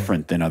hunting's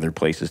different than other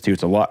places too.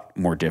 It's a lot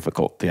more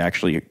difficult to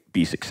actually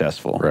be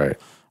successful. Right.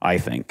 I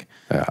think.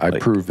 Yeah, I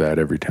prove that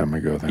every time I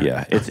go there.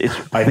 Yeah.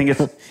 I think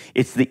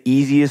it's the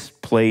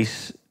easiest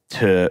place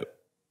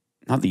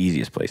not the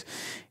easiest place.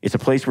 It's a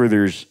place where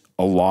there's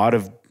a lot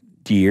of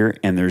deer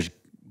and there's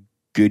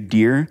good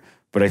deer.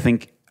 But I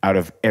think out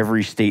of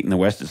every state in the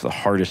West, it's the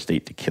hardest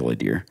state to kill a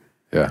deer.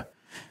 Yeah.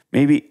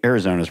 Maybe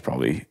Arizona's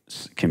probably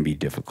can be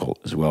difficult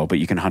as well, but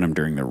you can hunt them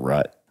during the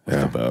rut with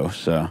the bow.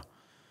 So,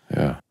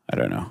 I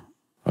don't know.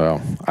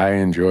 Well, I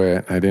enjoy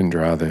it. I didn't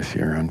draw this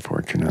year,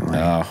 unfortunately.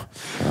 Oh.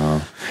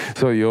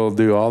 So you'll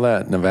do all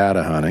that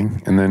Nevada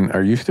hunting, and then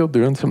are you still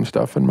doing some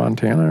stuff in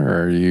Montana,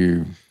 or are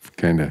you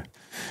kind of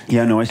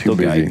Yeah, no, I still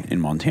guide in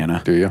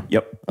Montana. Do you?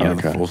 Yep. Yeah,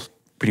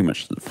 pretty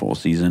much the full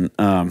season.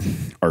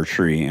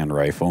 Archery and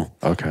rifle.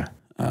 Okay.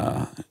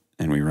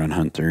 And we run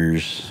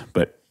hunters,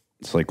 but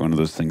it's like one of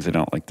those things I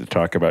don't like to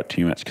talk about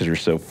too much because we're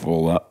so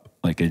full up.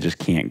 Like I just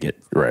can't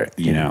get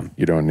You know,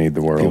 you don't need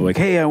the world. People are like,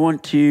 hey, I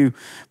want to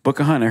book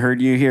a hunt. I heard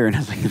you here, and I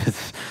was like,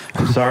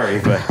 I'm sorry,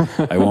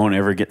 but I won't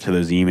ever get to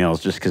those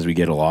emails just because we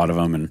get a lot of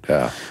them. And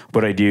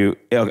but I do.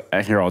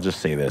 Here, I'll just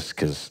say this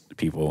because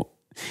people,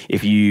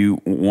 if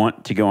you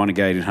want to go on a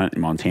guided hunt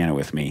in Montana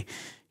with me,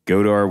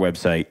 go to our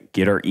website,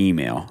 get our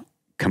email,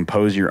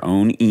 compose your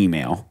own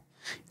email,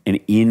 and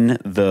in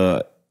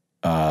the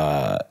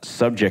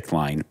subject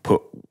line,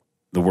 put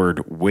the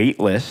word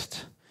wait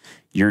list,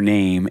 your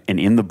name, and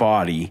in the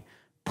body,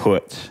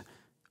 put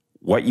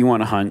what you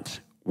want to hunt,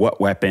 what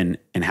weapon,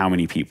 and how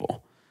many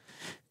people.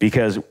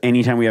 Because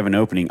anytime we have an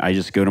opening, I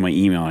just go to my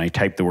email and I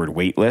type the word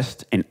wait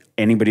list, and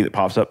anybody that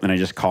pops up, then I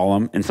just call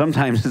them. And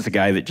sometimes it's a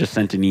guy that just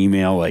sent an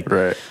email like,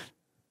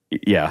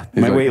 yeah,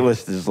 my wait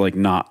list is like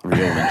not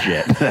real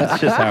legit. That's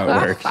just how it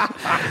works.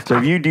 So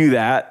if you do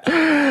that,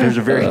 there's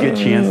a very good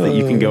chance that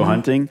you can go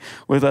hunting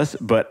with us.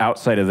 But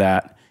outside of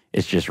that,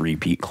 it's just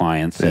repeat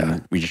clients,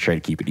 and we just try to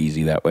keep it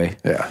easy that way.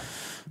 Yeah.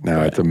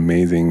 Now, it's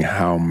amazing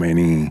how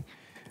many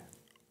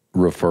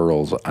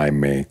referrals I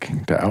make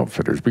to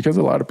outfitters because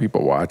a lot of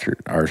people watch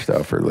our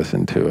stuff or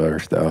listen to our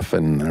stuff,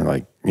 and they're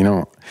like, you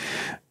know,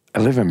 I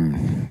live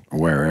in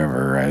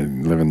wherever. I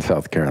live in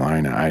South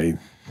Carolina.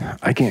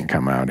 I can't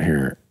come out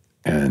here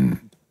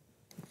and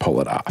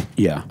pull it off.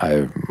 Yeah.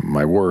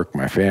 My work,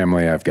 my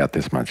family, I've got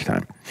this much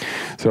time.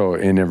 So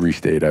in every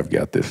state, I've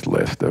got this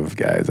list of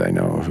guys I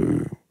know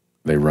who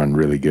they run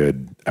really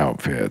good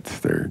outfits.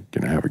 They're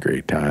going to have a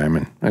great time.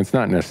 And it's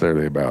not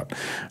necessarily about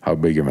how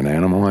big of an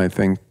animal I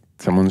think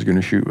someone's going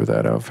to shoot with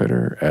that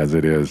outfitter as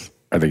it is,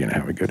 are they going to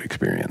have a good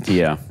experience?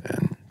 Yeah.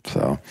 And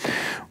so,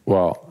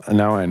 well,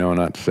 now I know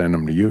not to send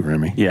them to you,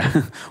 Remi.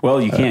 Yeah.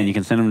 Well, you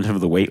can send them to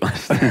the wait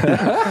list.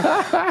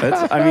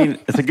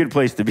 It's a good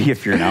place to be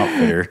if you're an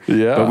outfitter.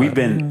 Yeah. But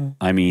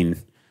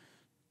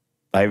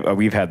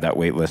we've had that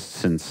wait list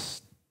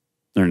since,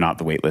 or not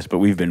the wait list, but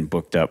we've been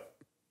booked up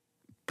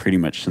pretty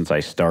much since I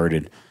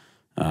started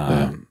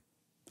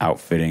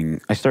outfitting.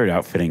 I started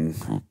outfitting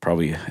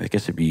probably, I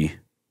guess it'd be,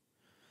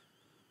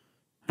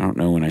 I don't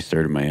know when I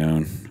started my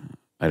own.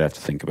 I'd have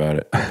to think about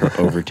it.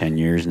 For over 10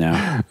 years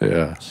now.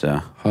 Yeah.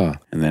 So,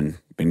 and then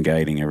been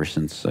guiding ever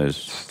since I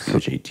was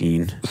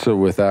 18. So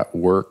with that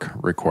work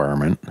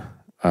requirement,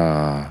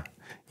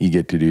 you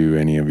get to do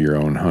any of your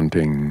own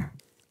hunting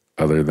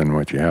other than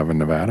what you have in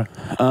Nevada?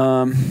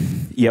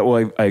 Yeah,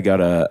 well,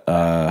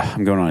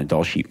 I'm going on a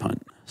dull sheep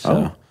hunt.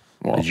 So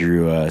I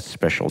drew a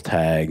special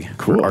tag,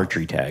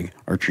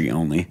 archery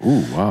only.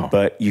 Ooh, wow.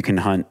 But you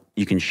can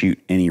shoot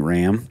any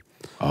ram.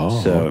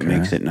 Oh, so okay. it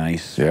makes it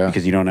nice. Yeah.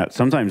 Because you don't have,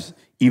 sometimes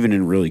even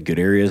in really good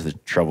areas, the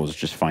trouble is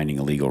just finding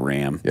a legal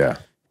ram. Yeah.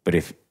 But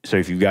if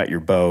you've got your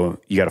bow,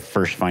 you got to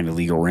first find a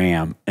legal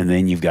ram, and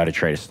then you've got to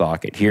try to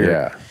stock it.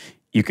 Here,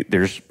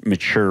 there's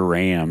mature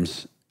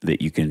rams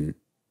that you can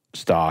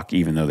stock,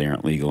 even though they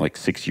aren't legal, like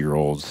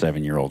 6-year-old,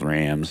 7-year-old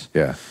rams.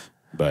 Yeah.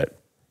 But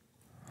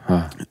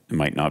it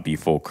might not be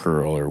full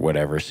curl or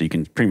whatever, so you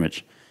can pretty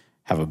much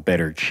have a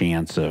better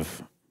chance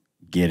of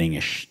getting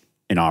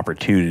an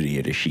opportunity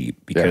at a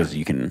sheep because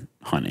you can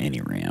hunt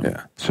any ram.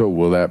 Yeah. So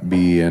will that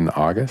be in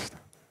August?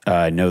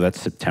 No,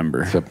 that's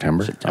September.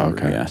 September?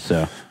 Okay. Yeah.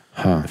 So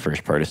the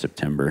first part of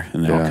September,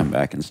 and then I'll come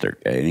back and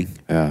start guiding.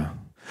 Yeah.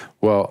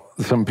 Well,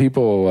 some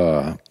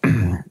people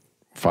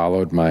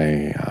followed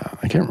my,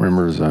 I can't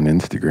remember, it was on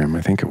Instagram,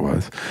 I think it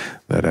was,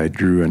 that I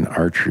drew an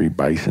archery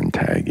bison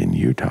tag in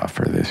Utah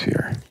for this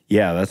year.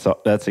 Yeah,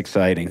 that's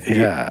exciting.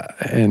 Yeah.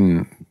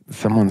 And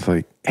someone's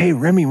like, hey,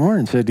 Remi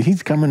Warren said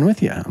he's coming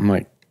with you. I'm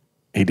like,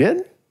 he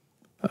did?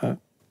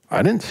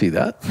 I didn't see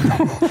that.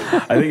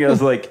 I think I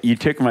was like, you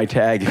took my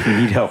tag. If you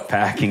need help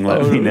packing,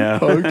 let me know.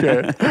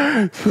 Okay.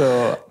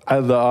 So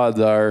the odds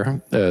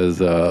are, as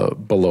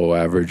below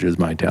average as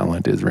my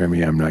talent is,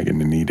 Remi, I'm not going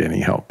to need any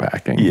help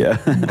packing. Yeah.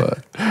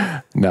 But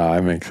no,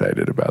 I'm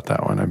excited about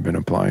that one. I've been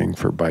applying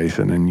for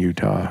bison in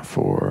Utah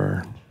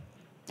for,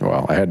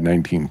 well, I had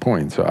 19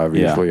 points. So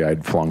obviously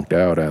I'd flunked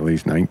out at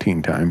least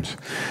 19 times.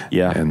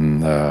 Yeah.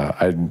 And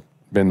I'd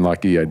been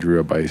lucky. I drew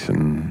a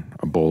bison,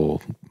 a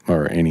bull,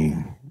 or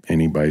any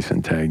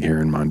bison tag here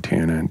in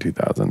Montana in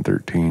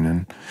 2013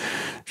 and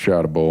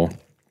shot a bull.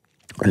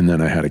 And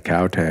then I had a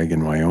cow tag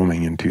in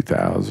Wyoming in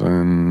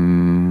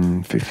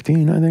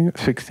 2015, I think,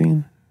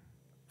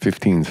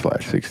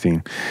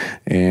 15/16.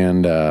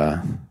 And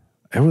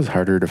it was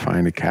harder to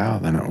find a cow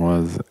than it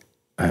was.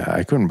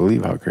 I couldn't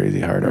believe how crazy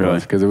hard it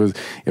was, because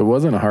it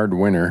wasn't a hard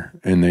winter,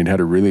 and they'd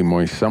had a really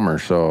moist summer.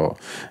 So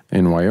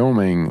in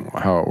Wyoming,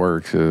 how it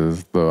works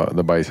is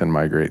the bison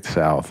migrate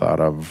south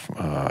out of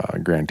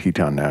Grand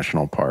Teton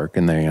National Park,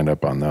 and they end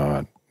up on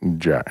the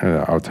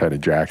outside of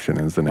Jackson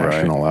is the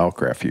National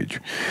Elk Refuge.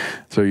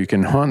 So you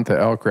can hunt the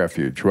elk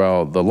refuge.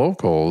 Well, the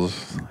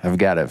locals have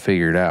got it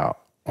figured out.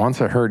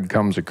 Once a herd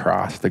comes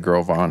across the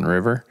Gros Ventre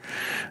River,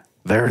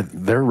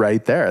 they're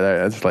right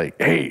there. It's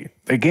like, hey,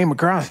 they came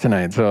across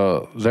tonight.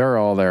 So they're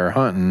all there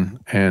hunting.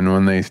 And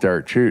when they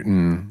start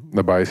shooting,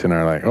 the bison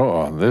are like,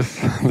 oh, this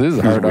is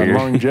hard on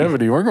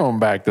longevity. We're going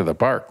back to the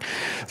park.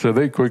 So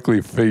they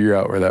quickly figure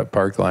out where that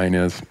park line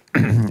is.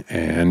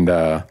 And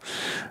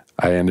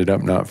I ended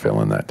up not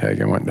filling that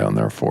tag. I went down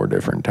there 4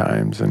 different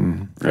times,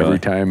 and every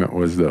time it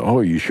was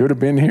you should have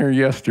been here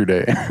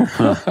yesterday.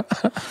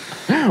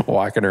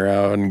 Walking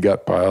around,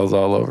 gut piles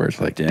all over. It's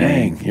like,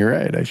 dang, you're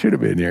right. I should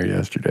have been here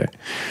yesterday.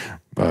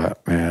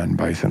 But man,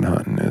 bison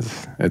hunting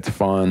it's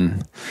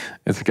fun.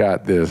 It's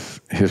got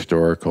this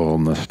historical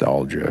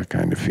nostalgia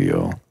kind of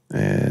feel,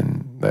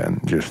 and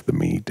then just the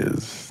meat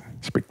is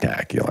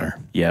spectacular.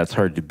 Yeah, it's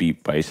hard to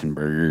beat bison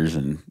burgers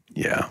and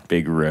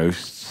big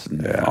roasts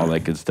and all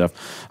that good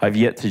stuff. I've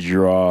yet to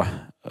draw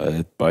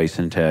a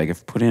bison tag.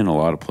 I've put in a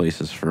lot of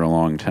places for a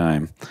long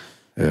time.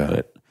 Yeah.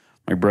 But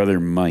my brother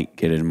might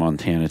get a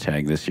Montana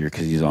tag this year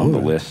because he's on the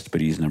list,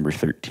 but he's number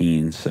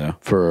 13. So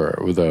for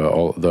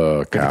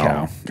the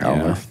cow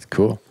list.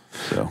 Cool.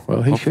 So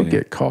well, he should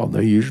get called.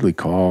 They usually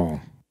call.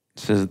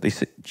 Says they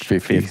say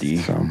 50.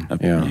 Some.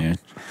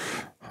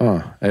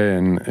 Huh.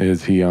 And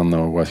is he on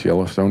the West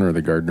Yellowstone or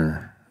the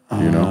Gardner?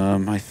 You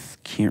know? I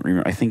can't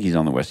remember. I think he's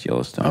on the West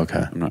Yellowstone.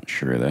 Okay. I'm not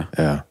sure though.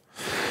 Yeah.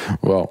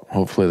 Well,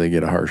 hopefully they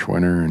get a harsh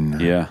winter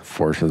and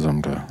forces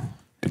them to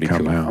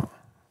come out.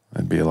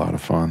 That'd be a lot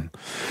of fun.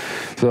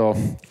 So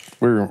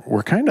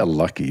we're kind of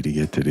lucky to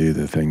get to do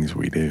the things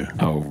we do.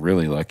 Oh,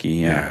 really lucky.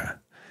 Yeah.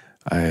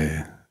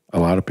 A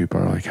lot of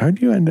people are like,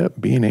 how'd you end up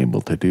being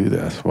able to do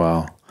this?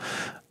 Well,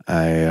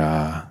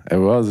 I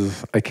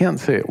can't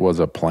say it was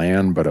a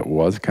plan, but it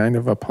was kind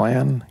of a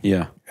plan.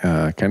 Yeah.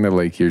 Kind of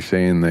like you're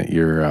saying that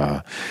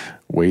your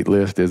wait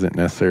list isn't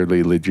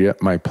necessarily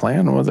legit. My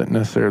plan wasn't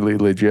necessarily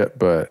legit,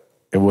 but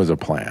it was a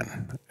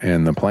plan.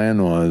 And the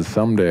plan was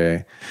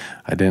someday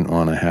I didn't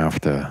want to have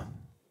to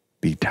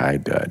be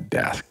tied to a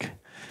desk.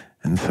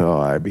 And so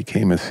I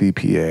became a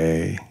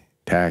CPA,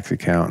 tax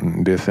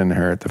accountant,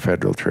 disinherit the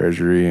federal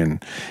treasury.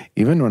 And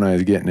even when I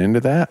was getting into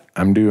that,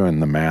 I'm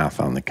doing the math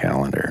on the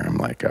calendar. I'm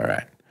like, all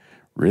right,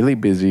 really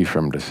busy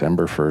from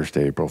December 1st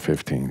to April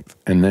 15th.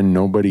 And then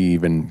nobody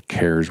even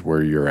cares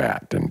where you're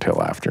at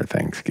until after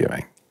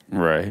Thanksgiving.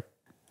 Right.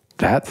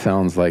 That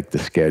sounds like the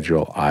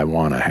schedule I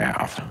want to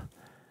have.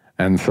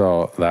 And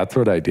so that's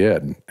what I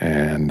did.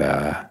 And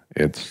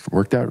it's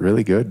worked out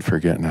really good for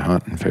getting to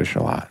hunt and fish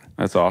a lot.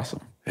 That's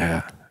awesome.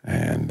 Yeah.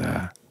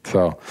 And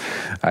so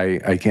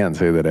I can't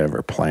say that I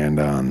ever planned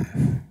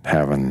on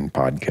having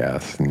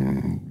podcasts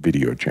and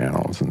video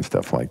channels and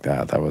stuff like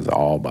that. That was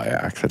all by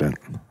accident.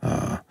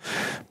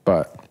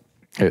 But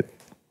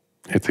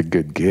it's a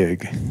good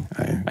gig.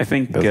 I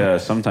think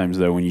sometimes,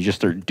 though, when you just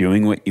start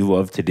doing what you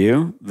love to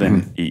do,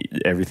 then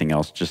everything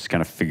else just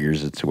kind of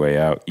figures its way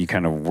out. You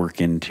kind of work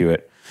into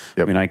it.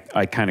 Yep. I mean,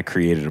 I kind of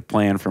created a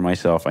plan for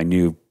myself. I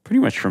knew pretty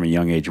much from a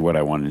young age what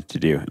I wanted to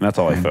do, and that's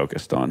all I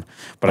focused on.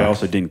 But I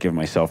also didn't give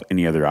myself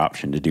any other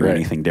option to do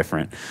anything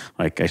different.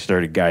 Like I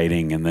started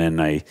guiding, and then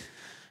I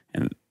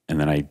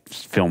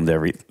filmed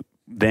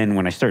Then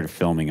when I started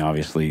filming,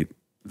 obviously,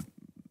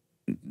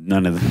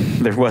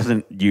 there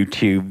wasn't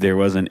YouTube, there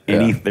wasn't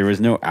there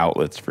was no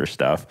outlets for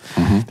stuff.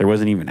 There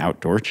wasn't even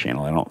Outdoor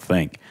Channel, I don't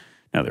think.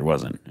 No, there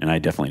wasn't. And I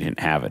definitely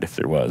didn't have it if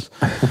there was.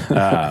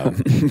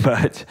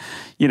 But,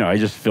 I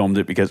just filmed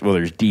it because,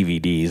 there's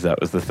DVDs. That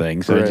was the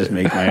thing. So I just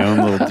make my own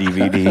little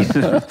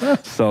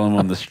DVDs, sell them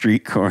on the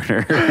street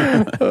corner.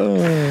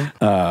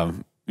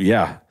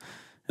 Yeah.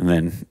 And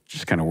then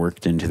just kind of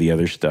worked into all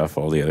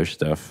the other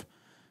stuff.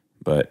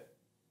 But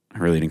I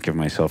really didn't give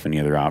myself any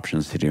other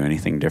options to do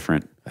anything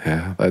different.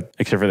 Yeah.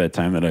 Except for that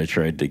time that I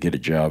tried to get a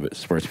job at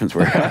Sportsman's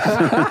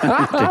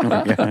Warehouse. Didn't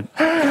work out.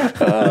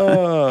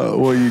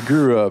 Well, you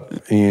grew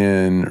up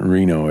in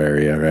Reno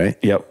area, right?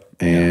 Yep.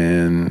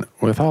 And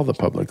with all the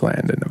public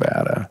land in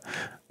Nevada,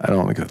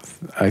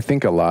 I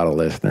think a lot of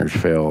listeners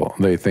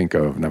they think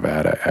of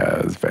Nevada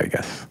as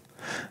Vegas.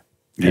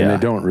 And they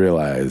don't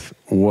realize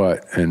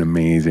what an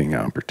amazing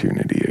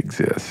opportunity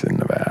exists in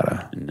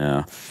Nevada.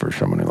 No. For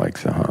someone who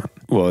likes to hunt.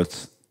 Well,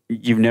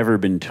 you've never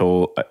been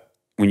told,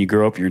 when you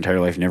grow up your entire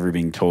life, never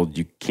being told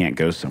you can't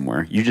go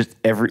somewhere. You just,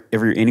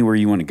 anywhere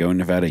you want to go in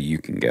Nevada, you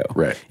can go.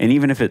 Right. And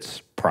even if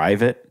it's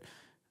private,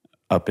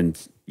 as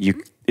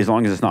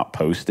long as it's not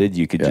posted,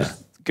 you could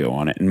just go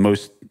on it. And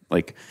most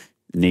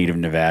native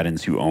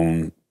Nevadans who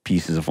own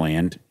pieces of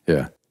land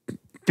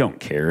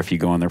don't care if you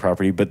go on their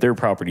property, but their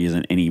property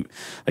isn't any,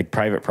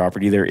 private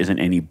property there isn't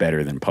any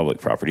better than public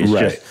property. It's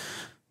just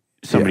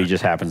somebody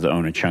just happens to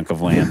own a chunk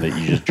of land that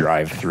you just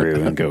drive through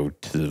and go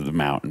to the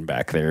mountain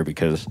back there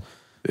because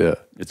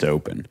it's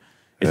open.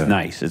 It's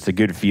nice. It's a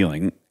good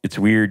feeling. It's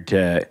weird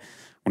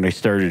when I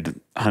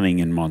started hunting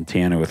in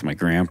Montana with my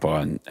grandpa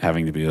and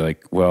having to be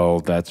like,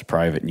 well, that's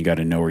private and you got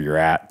to know where you're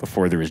at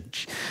before there was.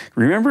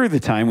 Remember the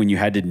time when you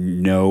had to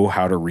know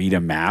how to read a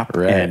map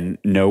and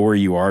know where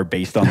you are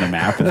based on the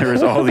map? And there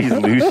was all these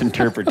loose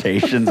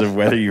interpretations of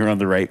whether you're on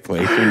the right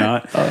place or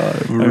not.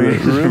 It's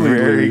really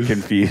very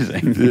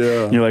confusing.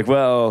 Yeah. You're like,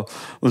 well,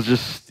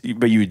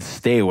 but you would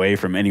stay away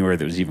from anywhere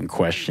that was even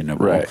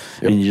questionable. Right.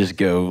 Yep. And you just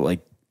go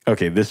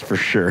okay, this for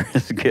sure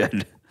is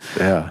good.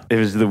 Yeah. It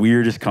was the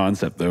weirdest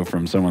concept, though,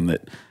 from someone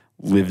that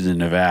lives in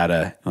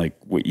Nevada.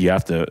 What you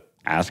have to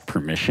ask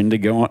permission to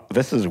go on.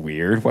 This is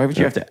weird. Why would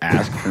you have to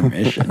ask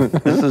permission?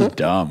 This is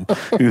dumb.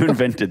 Who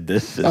invented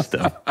this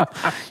system?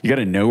 You got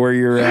to know where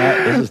you're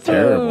at. This is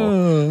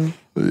terrible.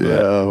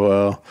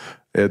 Well,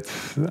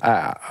 it's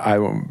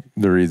the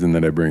reason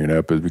that I bring it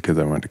up is because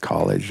I went to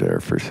college there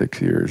for 6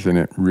 years, and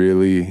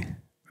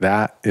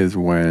that is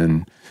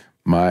when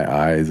my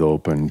eyes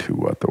opened to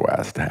what the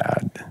West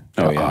had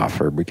to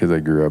offer, because I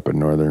grew up in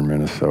northern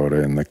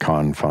Minnesota in the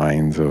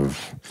confines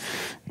of,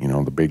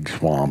 the big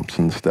swamps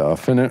and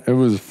stuff. And it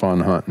was fun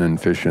hunting and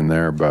fishing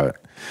there,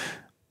 but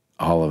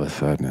all of a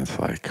sudden it's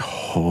like,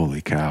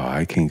 holy cow,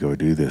 I can go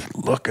do this.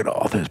 Look at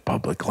all this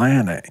public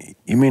land.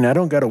 You mean I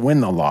don't got to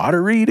win the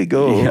lottery to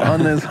go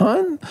on this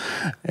hunt?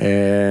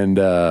 And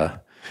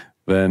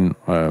then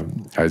I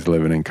was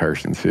living in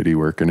Carson City,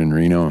 working in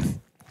Reno.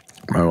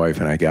 My wife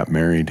and I got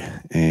married,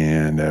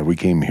 and we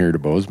came here to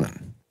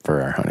Bozeman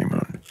for our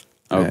honeymoon.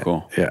 Oh,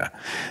 cool. Yeah.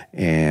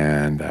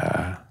 And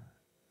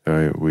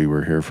we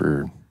were here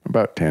for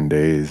about 10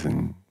 days,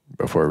 and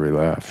before we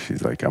left,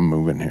 she's like, I'm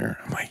moving here.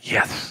 I'm like,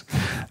 yes,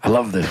 I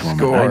love this woman.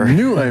 Score. I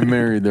knew I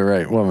married the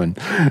right woman.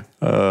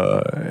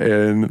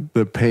 And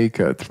the pay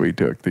cuts we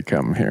took to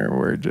come here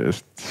were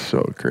just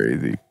so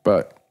crazy.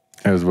 But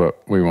it was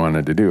what we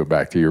wanted to do.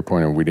 Back to your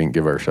point of we didn't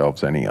give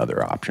ourselves any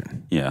other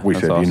option. Yeah, we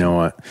said, awesome. You know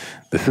what?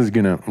 This is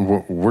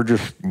we're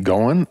just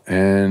going,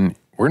 and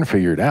we're going to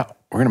figure it out.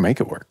 We're going to make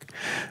it work.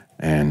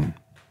 And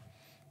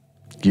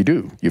you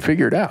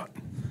figure it out.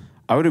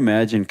 I would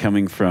imagine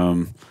coming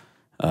from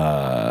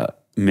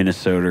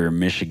Minnesota or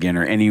Michigan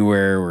or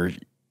anywhere, or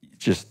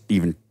just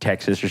even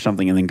Texas or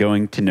something, and then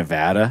going to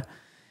Nevada,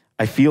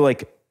 I feel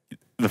like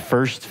the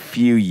first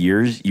few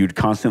years, you'd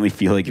constantly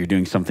feel like you're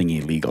doing something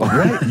illegal.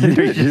 Right.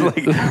 You're just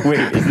like, wait,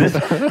 is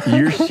this,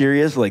 you're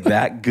serious? Like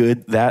that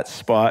good, that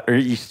spot? Or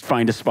you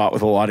find a spot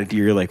with a lot of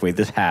deer, like, wait,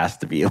 this has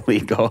to be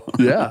illegal.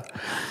 Yeah.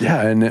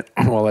 Yeah. And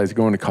while I was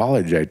going to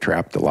college, I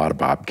trapped a lot of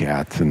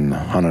bobcats and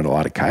hunted a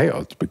lot of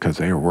coyotes because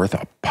they were worth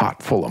a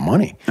pot full of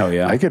money. Oh,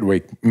 yeah. I could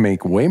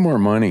make way more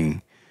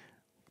money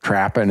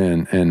trapping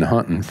and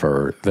hunting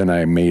than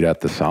I made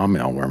at the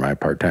sawmill where my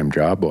part-time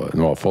job was,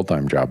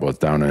 full-time job was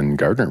down in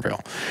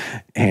Gardnerville.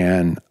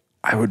 And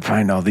I would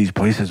find all these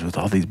places with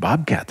all these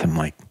bobcats. I'm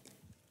like,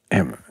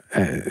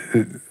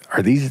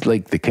 are these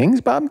like the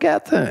king's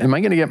bobcats? Am I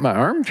going to get my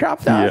arm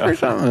chopped off or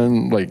something?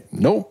 And like,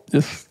 nope,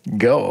 just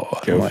go.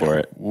 Go for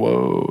it.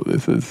 Whoa,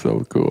 this is so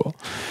cool.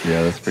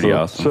 Yeah, that's pretty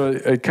awesome. So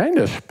it kind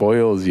of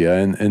spoils you.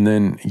 And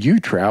then you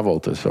travel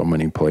to so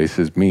many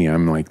places.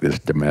 I'm like this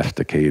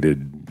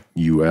domesticated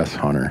U.S.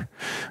 hunter.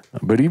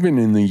 But even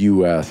in the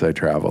U.S., I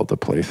travel to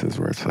places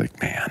where it's like,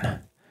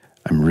 man,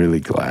 I'm really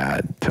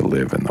glad to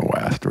live in the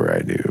West where I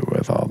do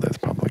with all this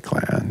public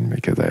land,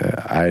 because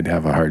I'd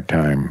have a hard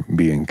time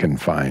being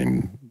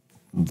confined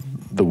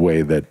the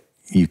way that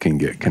you can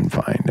get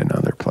confined in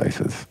other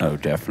places. Oh,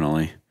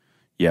 definitely.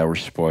 Yeah, we're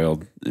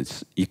spoiled.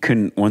 You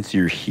couldn't, once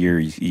you're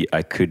here,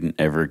 I couldn't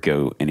ever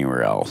go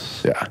anywhere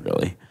else. Yeah.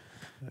 Really.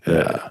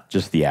 Yeah.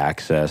 Just the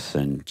access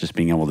and just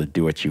being able to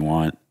do what you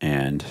want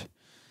and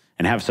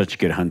have such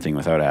good hunting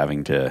without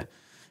having to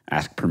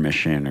ask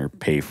permission or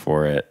pay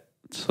for it.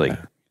 It's like,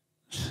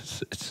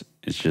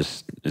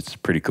 it's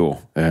pretty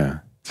cool. Yeah.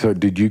 So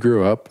did you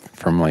grow up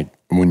from like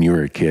when you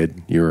were a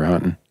kid, you were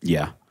hunting?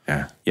 Yeah.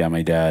 Yeah. Yeah.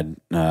 My dad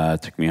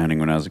took me hunting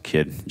when I was a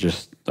kid.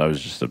 I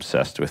was just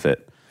obsessed with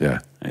it. Yeah.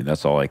 And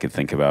that's all I could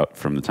think about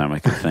from the time I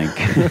could think.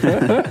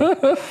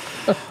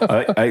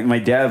 My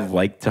dad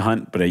liked to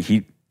hunt, but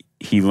he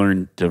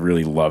learned to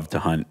really love to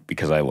hunt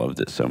because I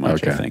loved it so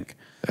much, I think.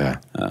 Yeah.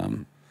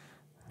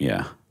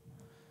 Yeah.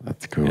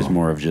 That's cool. He was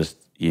more of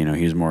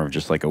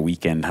just like a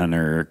weekend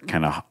hunter,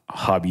 kind of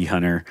hobby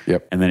hunter.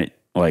 Yep. And then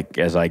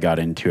as I got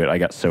into it, I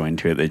got so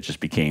into it that it just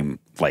became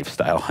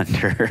lifestyle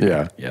hunter.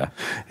 Yeah. Yeah.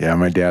 Yeah,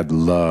 my dad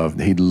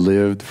he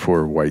lived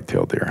for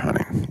whitetail deer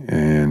hunting.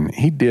 And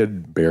he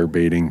did bear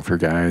baiting for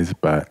guys,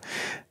 but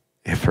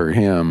for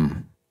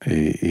him,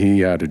 he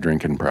had a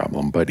drinking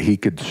problem, but he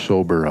could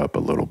sober up a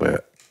little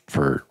bit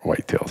for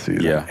whitetail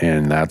season. Yeah.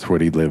 And that's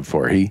what he lived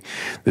for.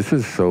 This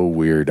is so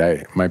weird.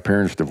 My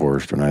parents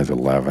divorced when I was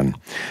 11,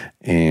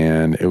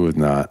 and it was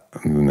not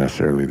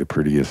necessarily the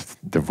prettiest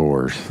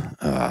divorce.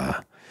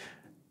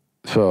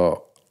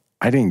 So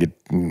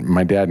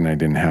my dad and I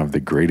didn't have the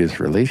greatest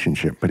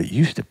relationship, but it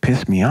used to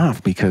piss me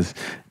off because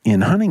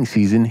in hunting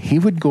season, he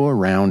would go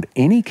around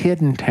any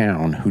kid in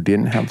town who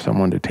didn't have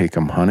someone to take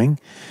him hunting.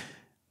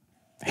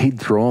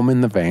 He'd throw them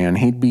in the van.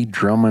 He'd be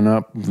drumming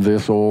up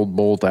this old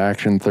bolt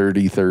action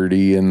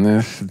 30-30 and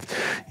this,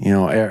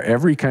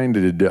 every kind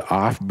of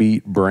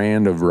offbeat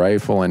brand of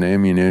rifle and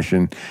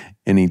ammunition.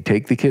 And he'd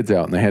take the kids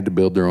out, and they had to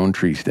build their own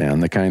tree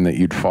stand, the kind that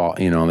you'd fall,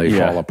 they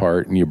fall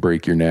apart and you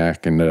break your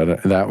neck. And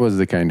that was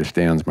the kind of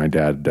stands my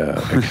dad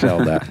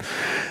excelled at.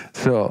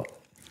 So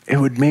it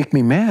would make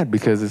me mad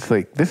because it's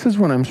like, this is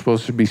when I'm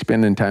supposed to be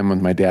spending time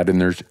with my dad, and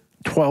there's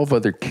 12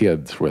 other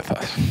kids with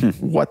us.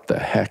 What the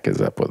heck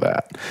is up with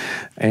that?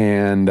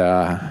 And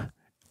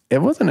it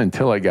wasn't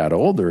until I got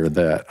older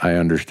that I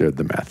understood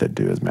the method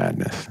to his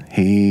madness.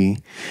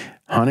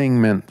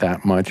 Hunting meant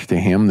that much to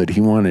him that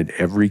he wanted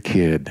every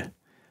kid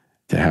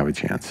to have a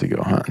chance to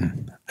go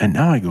hunting. And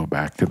now I go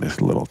back to this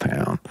little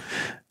town,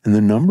 and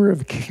the number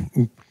of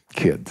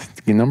kids,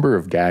 the number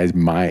of guys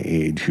my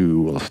age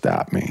who will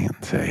stop me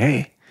and say,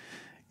 hey,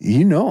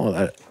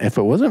 that if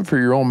it wasn't for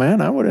your old man,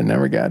 I would have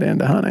never got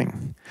into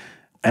hunting.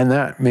 And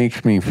that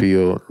makes me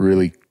feel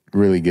really,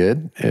 really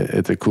good.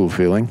 It's a cool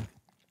feeling.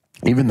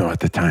 Even though at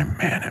the time,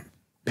 man, it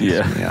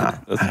pissed me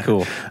off. That's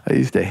cool. I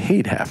used to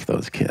hate half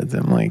those kids.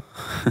 I'm like,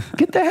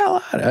 get the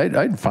hell out.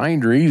 I'd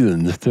find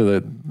reasons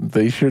that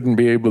they shouldn't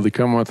be able to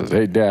come with us.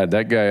 Hey, Dad,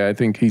 that guy, I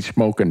think he's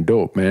smoking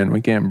dope, man. We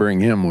can't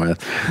bring him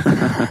with.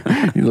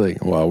 He's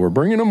like, well, we're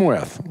bringing him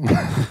with.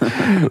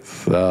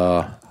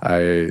 So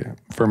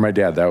for my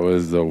dad, that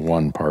was the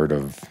one part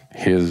of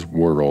his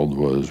world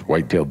was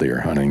whitetail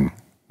deer hunting.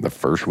 The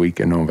first 2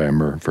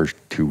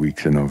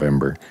 weeks in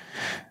November,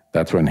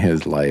 that's when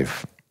his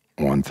life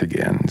once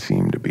again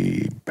seemed to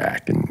be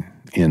back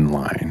in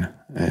line.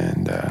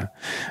 And I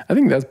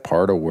think that's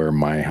part of where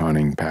my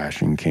hunting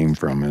passion came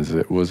from, is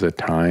it was a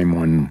time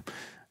when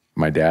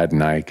my dad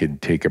and I could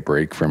take a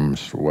break from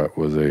what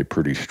was a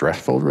pretty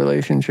stressful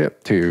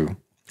relationship to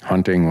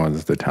hunting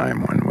was the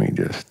time when we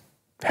just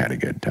had a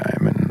good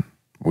time and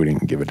we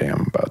didn't give a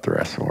damn about the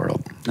rest of the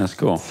world. That's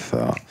cool.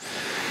 So...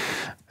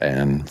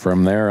 And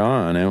from there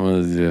on, it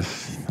was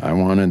just, I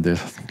wanted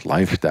this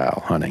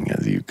lifestyle hunting,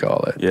 as you call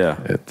it. Yeah.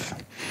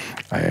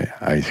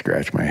 I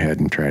scratch my head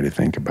and try to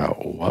think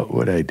about what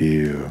would I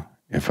do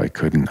if I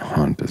couldn't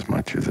hunt as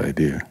much as I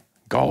do.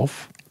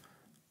 Golf?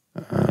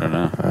 I don't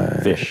know.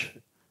 Fish.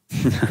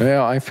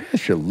 Well, I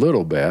fish a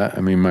little bit.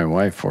 I mean, my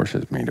wife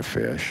forces me to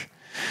fish.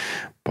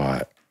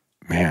 But,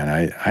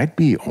 man, I'd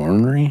be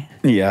ornery.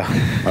 Yeah.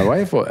 My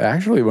wife will,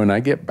 actually, when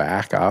I get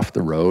back off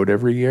the road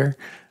every year,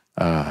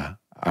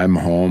 I'm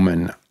home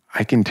and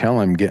I can tell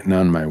I'm getting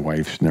on my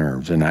wife's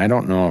nerves. And I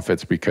don't know if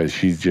it's because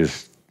she's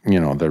just, the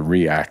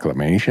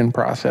reacclimation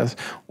process,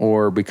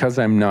 or because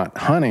I'm not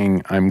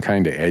hunting, I'm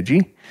kind of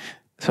edgy.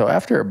 So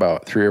after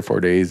about 3 or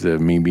 4 days of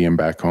me being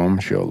back home,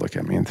 she'll look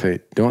at me and say,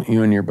 don't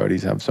you and your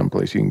buddies have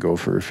someplace you can go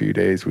for a few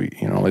days?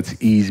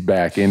 Let's ease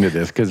back into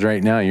this, because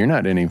right now you're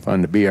not any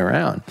fun to be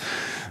around.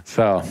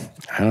 So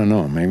I don't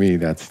know, maybe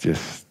that's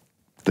just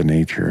the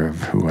nature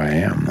of who I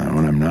am.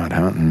 When I'm not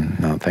hunting,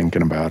 not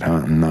thinking about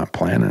hunting, not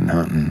planning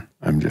hunting,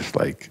 I'm just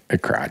like a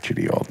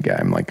crotchety old guy.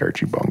 I'm like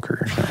Archie Bunker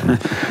or something.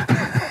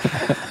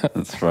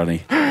 That's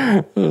funny.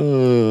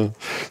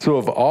 So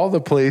of all the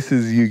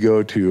places you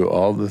go to,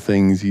 all the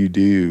things you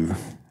do,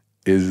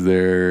 is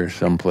there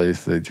some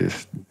place that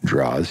just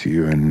draws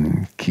you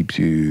and keeps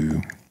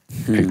you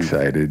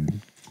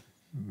excited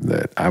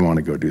that I want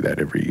to go do that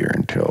every year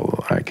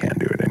until I can't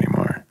do it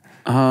anymore?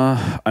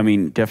 I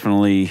mean,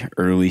 definitely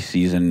early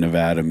season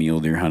Nevada mule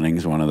deer hunting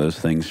is one of those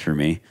things for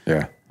me.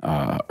 Yeah.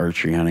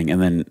 Archery hunting,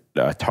 and then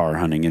tar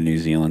hunting in New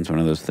Zealand is one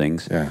of those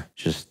things. Yeah.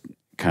 Just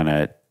kind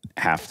of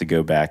have to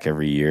go back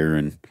every year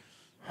and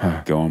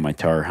go on my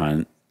tar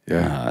hunt.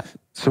 Yeah.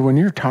 So when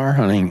you're tar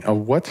hunting,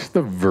 what's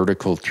the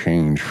vertical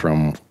change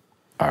from,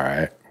 all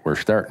right, we're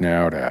starting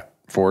out at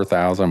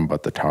 4,000,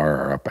 but the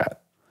tar are up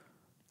at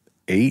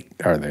 8?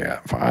 Are they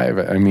at 5?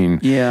 I mean,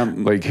 yeah.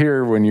 Like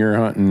here, when you're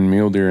hunting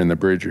mule deer in the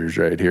Bridgers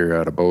right here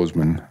out of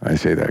Bozeman, I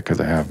say that because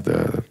I have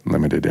the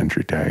limited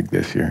entry tag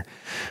this year.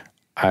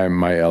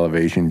 My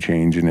elevation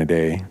change in a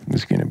day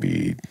is going to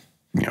be,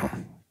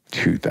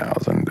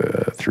 2,000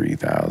 to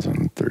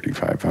 3,000,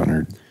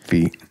 3,500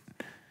 feet.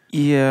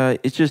 Yeah,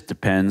 it just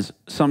depends.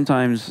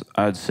 Sometimes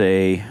I'd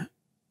say,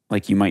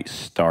 like, you might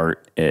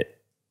start at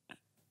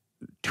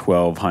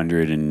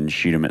 1,200 and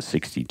shoot them at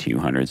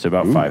 6,200, so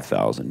about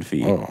 5,000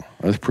 feet. Oh,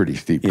 that's pretty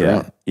steep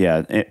ground.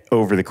 Yeah,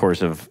 over the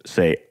course of,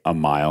 say, a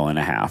mile and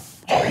a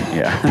half.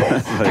 Yeah,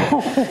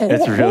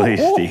 it's really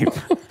steep.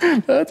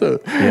 That's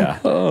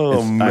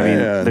Oh man! I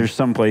mean, there's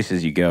some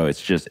places you go.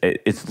 It's just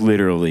it's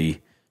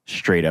literally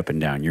straight up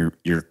and down.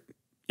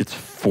 It's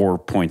 4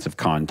 points of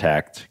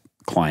contact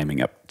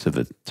climbing up to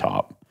the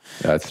top.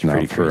 That's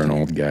not for an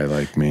old guy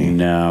like me.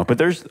 No, but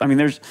there's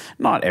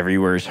not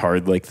everywhere is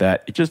hard like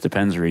that. It just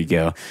depends where you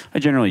go. I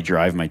generally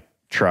drive my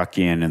truck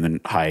in and then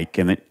hike,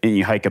 and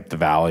you hike up the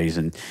valleys,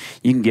 and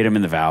you can get them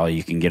in the valley.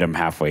 You can get them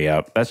halfway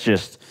up. That's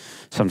just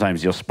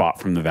sometimes you'll spot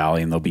from the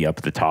valley and they'll be up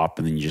at the top,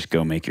 and then you just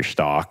go make your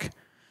stalk.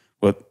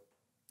 Well,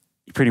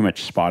 you pretty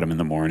much spot them in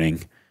the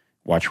morning,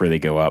 watch where they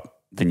go up.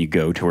 Then you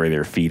go to where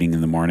they're feeding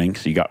in the morning.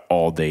 So you got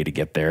all day to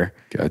get there.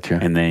 Gotcha.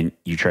 And then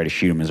you try to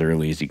shoot them as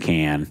early as you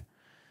can.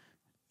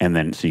 And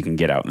then so you can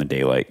get out in the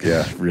daylight.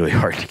 Yeah. It's really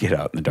hard to get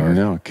out in the dark.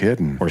 No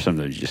kidding. Or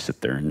sometimes you just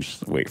sit there and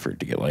just wait for it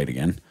to get light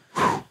again.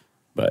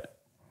 But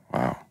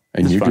wow.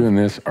 And you're doing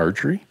this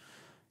archery?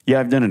 Yeah,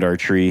 I've done it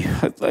archery.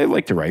 I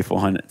like to rifle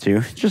hunt it too.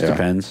 It just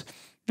depends.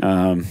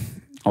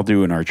 I'll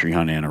do an archery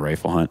hunt and a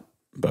rifle hunt,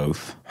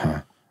 both.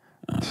 Huh.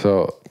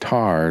 So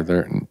tar,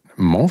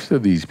 most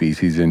of these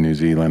species in New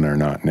Zealand are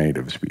not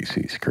native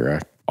species,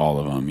 correct? All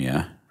of them,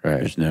 yeah. Right.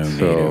 There's no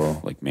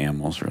native like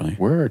mammals, really.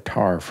 Where are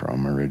tar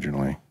from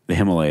originally? The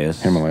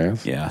Himalayas.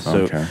 Himalayas? Yeah.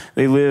 So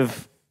they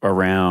live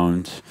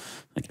around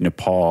like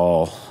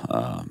Nepal,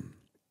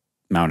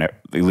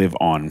 they live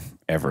on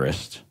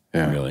Everest,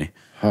 really.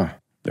 Huh.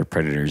 Their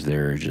predators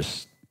there are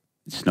just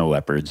snow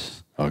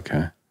leopards.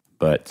 Okay.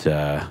 But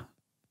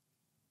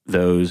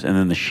those, and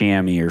then the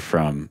chamois are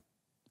from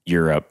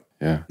Europe,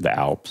 the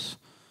Alps.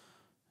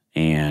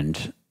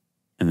 And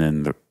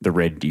then the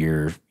red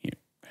deer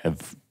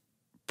have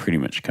pretty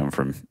much come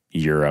from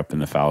Europe,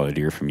 and the fallow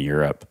deer from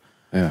Europe.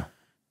 Yeah.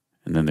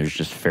 And then there's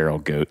just feral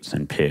goats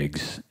and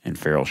pigs and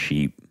feral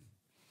sheep.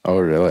 Oh,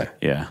 really?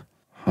 Yeah.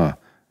 Huh.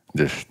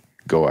 Just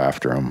go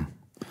after them.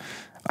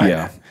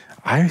 Yeah.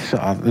 I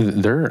saw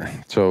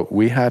so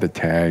we had a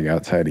tag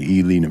outside of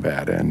Ely,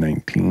 Nevada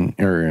in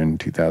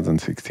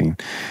 2016,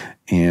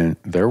 and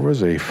there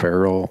was a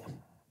feral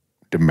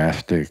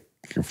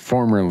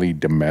formerly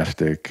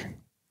domestic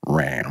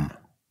ram,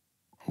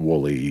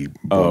 woolly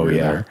booger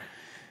there.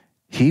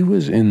 He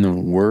was in the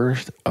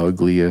worst,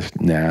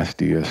 ugliest,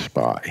 nastiest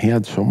spot. He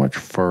had so much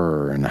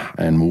fur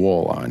and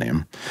wool on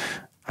him.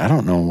 I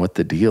don't know what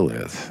the deal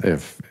is.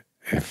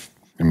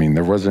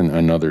 There wasn't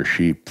another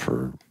sheep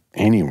for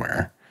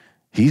anywhere.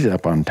 He's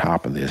up on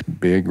top of this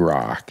big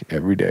rock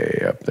every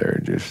day up there,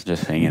 just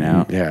hanging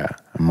out. Yeah.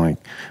 I'm like,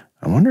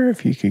 I wonder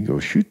if you could go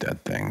shoot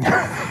that thing.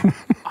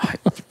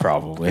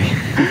 Probably.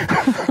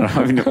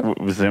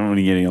 Was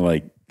somebody getting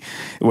like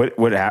what?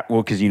 Well,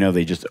 because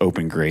they just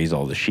open graze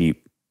all the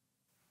sheep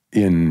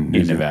in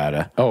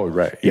Nevada. Oh,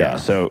 right. Yeah.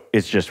 So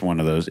it's just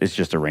one of those. It's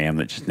just a ram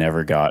that just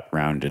never got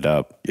rounded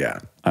up. Yeah.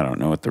 I don't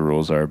know what the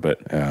rules are, but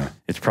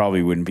it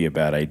probably wouldn't be a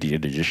bad idea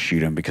to just shoot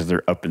them because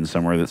they're up in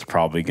somewhere that's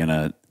probably going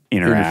to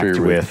interact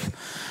with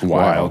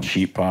wild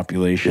sheep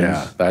populations.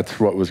 Yeah, that's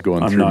what was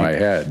going through my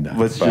head.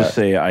 Let's just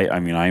say I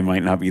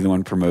might not be the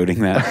one promoting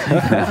that.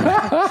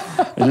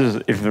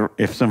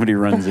 If somebody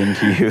runs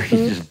into you,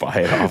 you just buy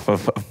it off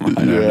of them. I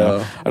don't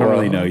know. I don't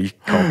really know. You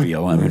call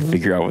BLM and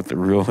figure out what the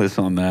rule is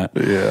on that.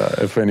 Yeah,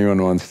 if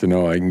anyone wants to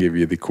know, I can give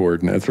you the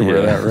coordinates of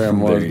where that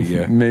ram was.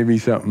 Maybe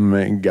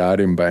something got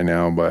him by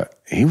now,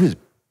 but he was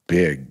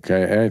big.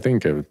 I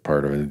think it was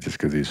part of it just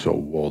because he's so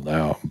wooled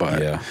out.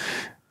 But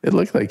it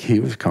looked like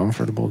he was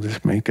comfortable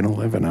just making a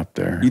living up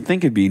there. You'd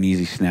think it'd be an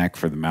easy snack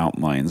for the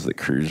mountain lions that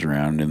cruise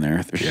around in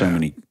there. There's so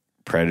many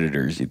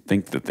predators. You'd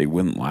think that they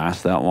wouldn't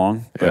last that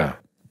long. But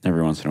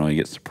every once in a while you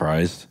get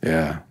surprised.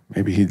 Yeah.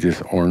 Maybe he's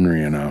just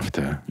ornery enough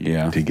to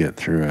get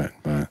through it.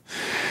 But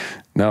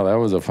no, that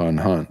was a fun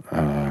hunt.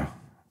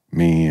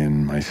 Me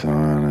and my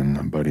son and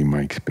my buddy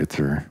Mike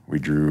Spitzer, we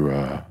drew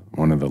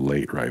one of the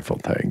late rifle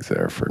tags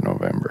there for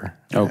November.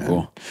 Oh,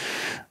 cool.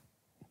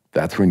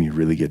 That's when you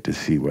really get to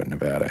see what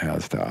Nevada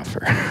has to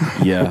offer.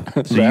 Yeah.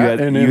 So you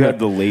had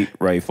the late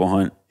rifle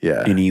hunt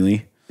in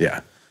Ely?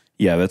 Yeah.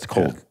 Yeah, that's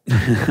cold.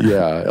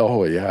 Yeah.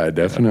 Oh, yeah. It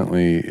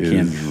definitely is.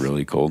 Can be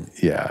really cold.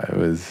 Yeah, it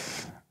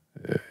was.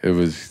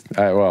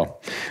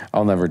 Well,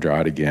 I'll never draw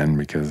it again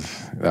because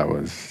that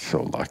was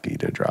so lucky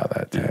to draw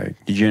that tag.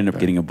 Did you end up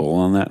getting a bull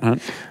on that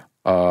hunt?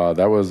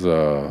 That was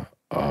a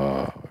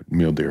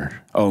mule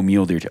deer. Oh,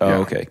 mule deer. Oh, yeah.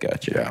 Okay,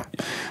 gotcha.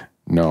 Yeah.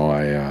 No,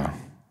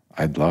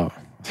 I'd love.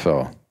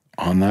 So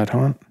on that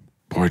hunt,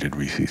 boy, did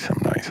we see some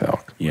nice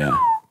elk. Yeah.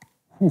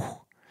 Whew.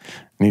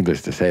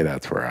 Needless to say,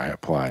 that's where I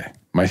apply.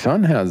 My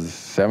son has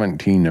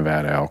 17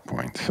 Nevada elk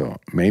points, so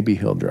maybe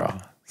he'll draw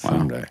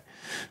someday. Wow.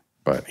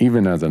 But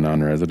even as a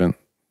non-resident,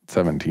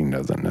 17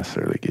 doesn't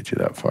necessarily get you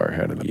that far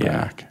ahead of the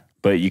pack.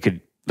 But you could.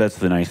 That's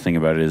the nice thing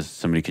about it is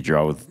somebody could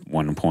draw with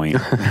 1 point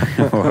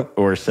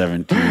or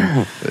 17.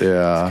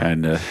 Yeah.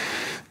 Kind of.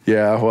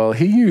 Yeah, well,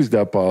 he used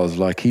up all his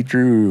luck. He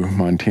drew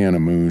Montana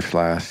moose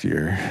last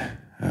year.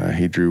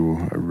 He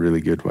drew a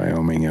really good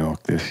Wyoming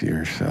elk this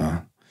year.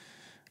 So,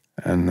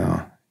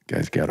 and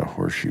guy's got a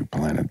horseshoe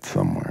planted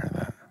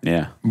somewhere.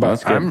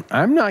 But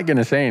I'm not going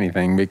to say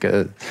anything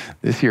because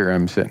this year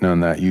I'm sitting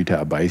on that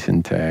Utah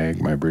bison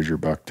tag, my Bridger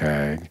buck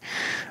tag,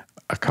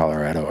 a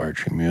Colorado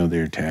archery mule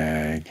deer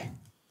tag,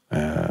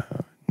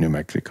 New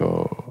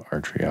Mexico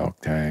archery elk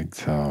tag.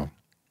 So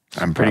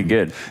I'm pretty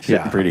good.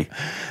 Yeah. Pretty.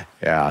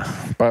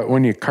 Yeah. But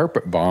when you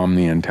carpet bomb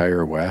the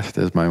entire West,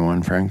 as my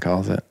one friend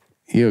calls it,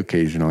 you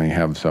occasionally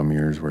have some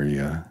years where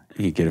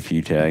you get a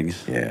few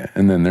tags. Yeah.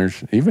 And then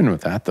even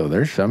with that though,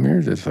 there's some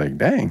years it's like,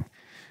 dang,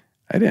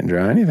 I didn't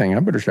draw anything. I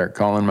better start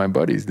calling my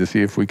buddies to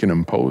see if we can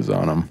impose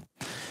on them.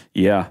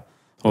 Yeah.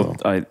 Well,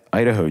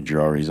 Idaho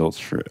draw results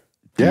for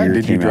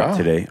did you draw out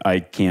today? I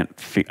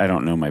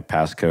don't know my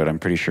passcode. I'm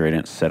pretty sure I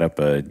didn't set up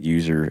a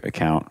user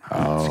account.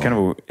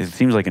 Oh. It's it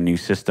seems like a new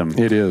system.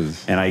 It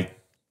is. And I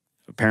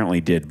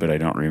apparently did, but I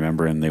don't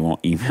remember, and they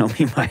won't email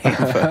me my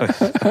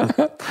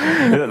info.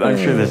 I'm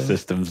sure the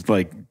system's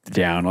like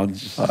down. I'll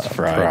just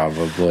fry.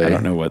 Probably. I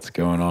don't know what's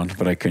going on,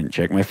 but I couldn't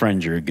check. My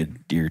friend drew a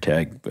good deer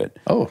tag, but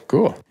oh,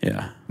 cool.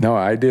 Yeah. No,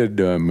 I did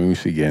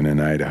moose again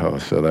in Idaho,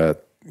 so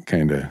that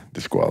kind of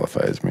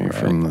disqualifies me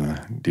from the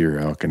deer,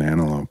 elk, and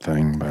antelope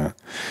thing. But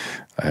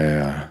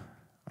I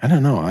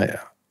don't know.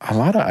 A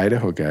lot of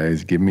Idaho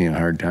guys give me a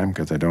hard time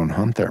because I don't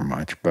hunt there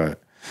much.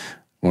 But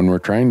when we're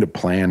trying to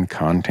plan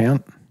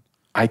content,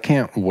 I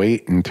can't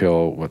wait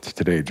until, what's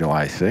today,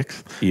 July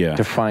 6th,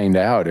 to find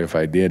out if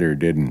I did or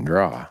didn't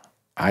draw.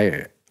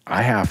 I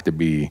have to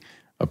be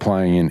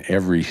applying in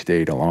every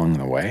state along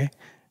the way,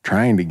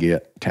 trying to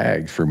get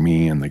tags for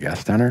me and the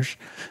guest hunters.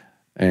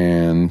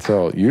 And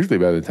so usually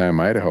by the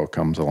time Idaho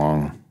comes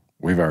along,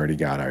 we've already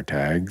got our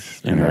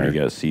tags. And already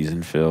got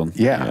season filled.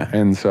 Yeah.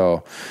 And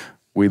so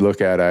we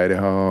look at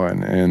Idaho,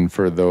 and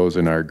for those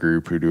in our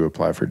group who do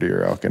apply for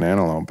deer, elk, and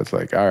antelope, it's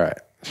like, all right,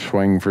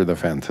 swing for the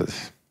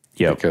fences.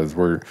 Yep. Because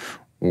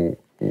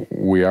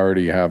we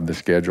already have the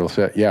schedule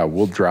set. Yeah,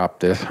 we'll drop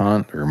this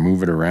hunt or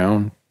move it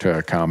around to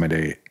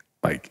accommodate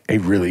like a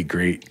really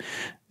great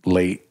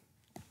late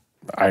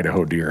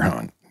Idaho deer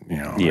hunt,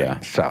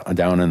 like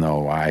down in the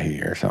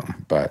Owyhee or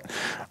something. But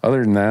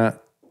other than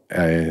that,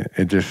 I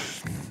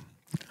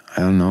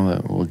don't know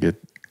that we'll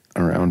get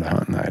around to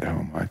hunting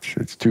Idaho much.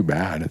 It's too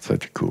bad. It's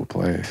such a cool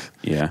place.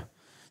 Yeah.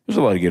 There's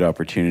a lot of good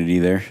opportunity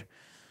there.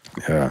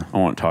 Yeah. I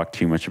won't talk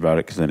too much about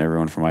it because then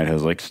everyone from Idaho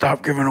is like,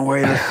 stop giving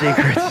away the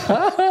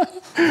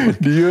secrets.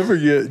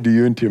 Do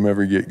you and Tim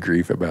ever get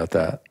grief about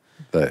that?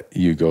 That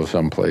you go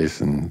someplace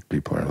and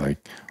people are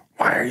like,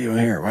 why are you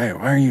here? Why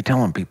are you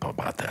telling people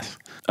about this?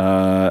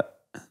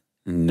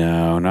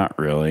 No, not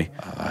really.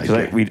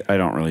 Because I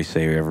don't really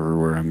say ever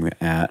where I'm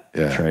at.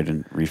 Yeah. I try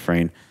to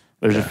refrain.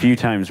 There's a few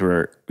times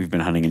where we've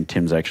been hunting and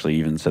Tim's actually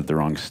even said the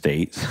wrong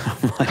state. So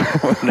I'm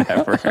like,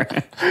 whatever.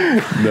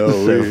 No,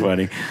 so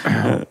funny.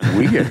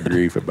 We get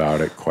grief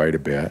about it quite a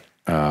bit.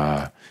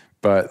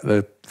 But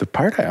the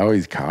part I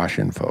always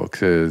caution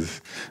folks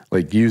is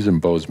like using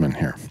Bozeman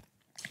here.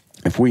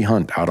 If we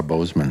hunt out of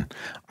Bozeman,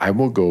 I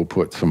will go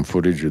put some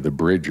footage of the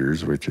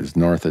Bridgers, which is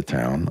north of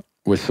town,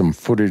 with some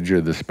footage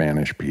of the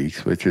Spanish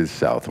Peaks, which is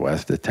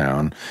southwest of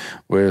town,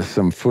 with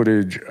some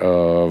footage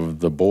of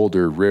the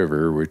Boulder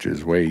River, which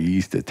is way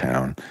east of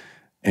town.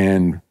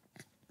 And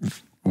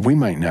we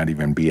might not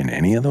even be in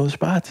any of those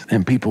spots.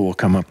 And people will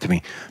come up to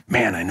me,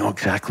 man, I know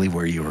exactly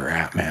where you were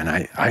at,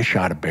 man. I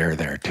shot a bear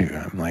there too.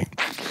 I'm like,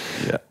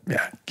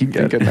 yeah, keep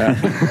thinking that.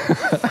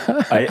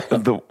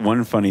 The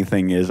one funny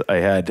thing is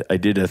I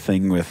did a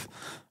thing with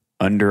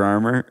Under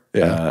Armour,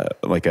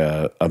 like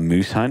a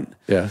moose hunt.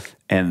 Yeah.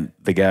 And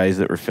the guys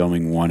that were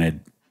filming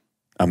wanted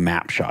a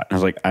map shot. And I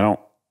was like,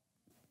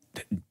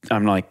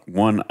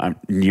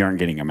 you aren't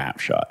getting a map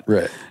shot.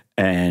 Right.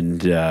 And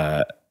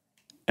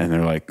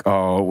they're like,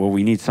 oh, well,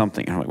 we need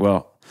something. And I'm like,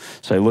 well,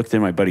 so I looked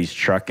in my buddy's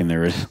truck and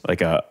there was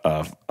like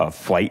a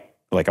flight,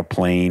 like a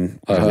plane.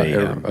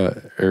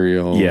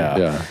 Aerial.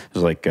 Yeah. It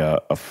was like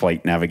a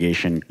flight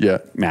navigation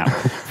map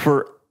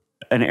for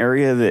an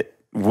area that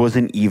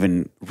wasn't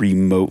even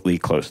remotely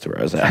close to where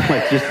I was at.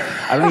 Like, just,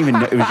 I don't even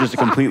know. It was just a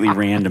completely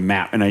random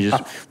map. And I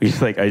just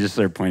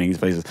started pointing these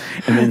places.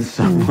 And then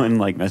someone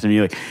like messaged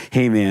me like,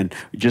 hey man,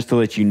 just to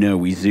let you know,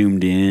 we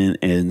zoomed in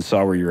and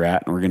saw where you're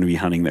at and we're going to be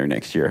hunting there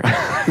next year.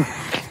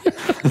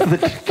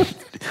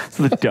 It's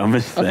the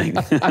dumbest thing.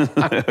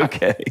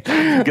 Okay,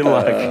 good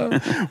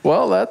luck.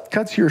 Well, that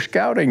cuts your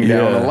scouting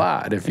down a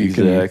lot if you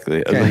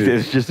exactly. can. Like,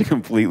 it's just a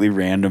completely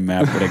random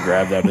map that I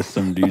grabbed out of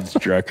some dude's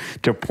truck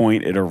to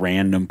point at a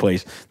random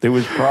place that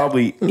was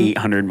probably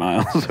 800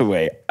 miles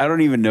away. I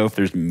don't even know if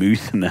there's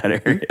moose in that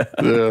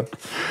area.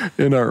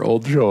 In our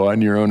old show,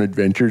 On Your Own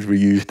Adventures, we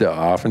used to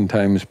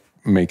oftentimes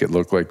make it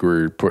look like we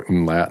were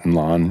putting Latin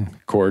lawn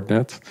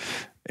coordinates.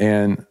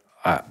 And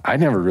I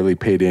never really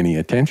paid any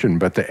attention,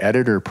 but the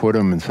editor put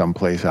them in some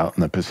place out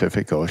in the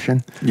Pacific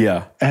Ocean.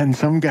 Yeah. And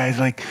some guy's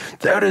like,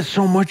 that is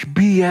so much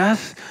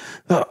BS.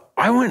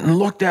 I went and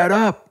looked that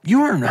up.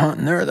 You weren't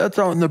hunting there. That's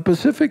out in the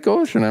Pacific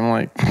Ocean. I'm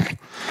like,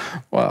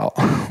 well,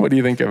 what do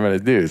you think I'm going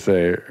to do?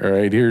 Say, all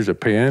right, here's a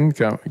pin.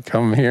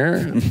 Come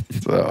here.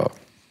 So,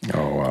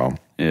 oh, well.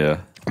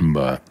 Yeah.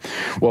 But,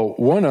 well,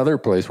 one other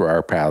place where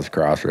our paths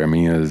cross,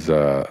 Remi, is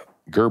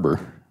Gerber.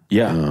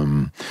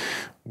 Yeah.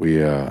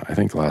 I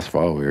think last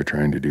fall we were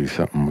trying to do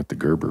something with the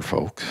Gerber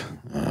folks,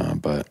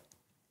 but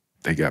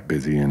they got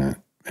busy and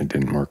it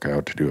didn't work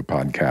out to do a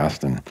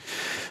podcast. And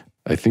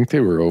I think they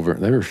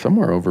were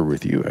somewhere over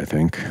with you, I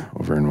think,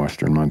 over in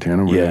Western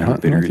Montana. Were they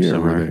hunting with you, or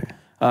were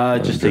they,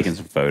 just taking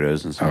some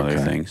photos and some other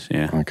things.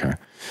 Yeah. Okay.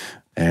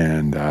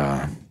 And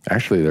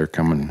actually they're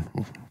coming,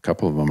 a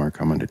couple of them are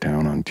coming to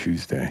town on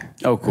Tuesday.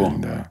 Oh, cool.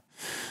 And,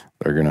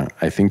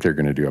 I think they're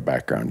going to do a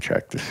background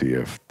check to see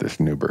if this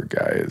Newberg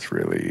guy is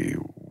really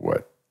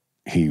what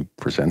he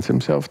presents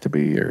himself to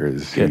be, or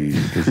is he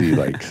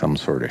like some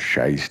sort of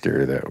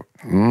shyster that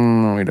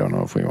we don't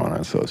know if we want to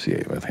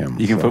associate with him.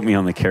 You can put me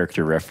on the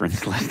character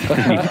reference list if you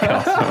need to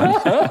call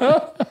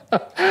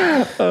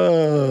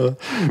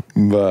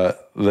someone.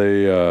 But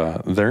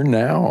they're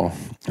now,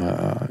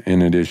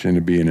 in addition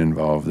to being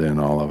involved in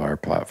all of our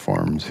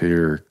platforms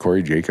here,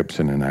 Corey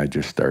Jacobson and I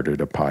just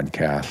started a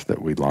podcast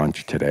that we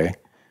launched today.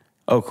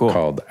 Oh, cool.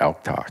 Called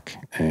Elk Talk,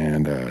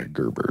 and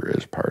Gerber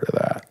is part of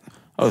that.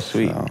 Oh,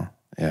 sweet. So,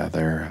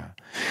 yeah,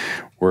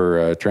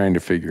 we're trying to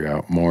figure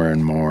out more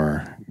and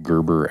more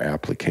Gerber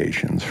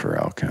applications for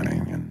elk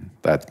hunting, and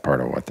that's part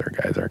of what their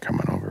guys are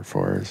coming over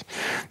for. Is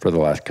for the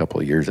last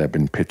couple of years, I've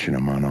been pitching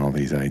them on all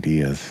these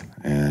ideas,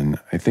 and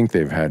I think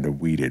they've had to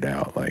weed it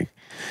out. Like,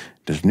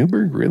 does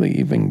Newberg really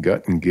even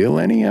gut and gill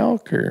any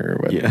elk, or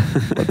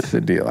what's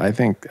the deal? I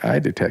think I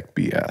detect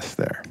BS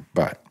there,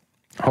 but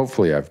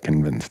hopefully I've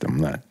convinced them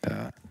that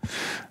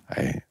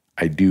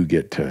I do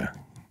get to,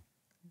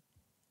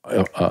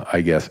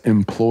 I guess,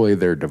 employ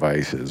their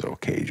devices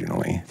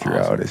occasionally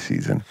throughout a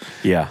season.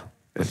 Yeah,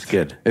 that's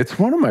good. It's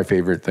one of my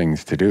favorite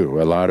things to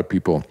do. A lot of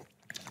people,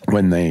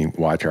 when they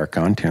watch our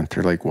content,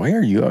 they're like, why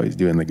are you always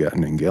doing the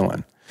gutting and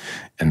gilling?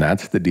 And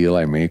that's the deal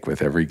I make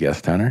with every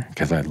guest hunter,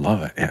 because I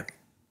love it.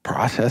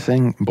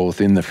 Processing,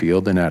 both in the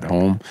field and at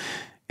home,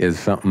 is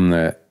something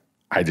that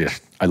I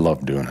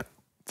love doing it.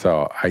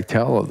 So I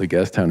tell the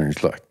guest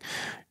hunters, look,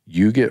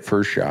 you get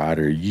first shot,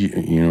 or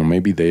you know,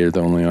 maybe they're the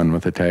only one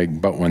with a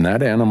tag, but when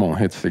that animal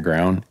hits the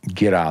ground,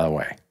 get out of the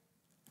way.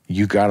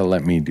 You got to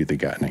let me do the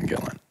gutting and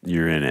gilling.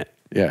 You're in it.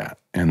 Yeah.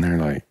 And they're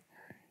like,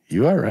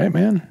 you all right,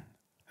 man?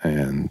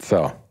 And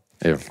so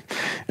if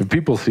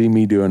people see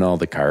me doing all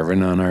the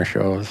carving on our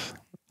shows,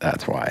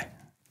 that's why.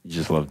 You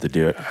just love to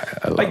do it.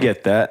 I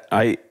get that.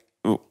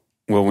 Well,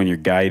 when you're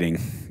guiding,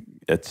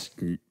 that's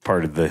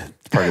part of the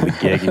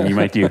gig, and you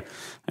might do,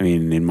 I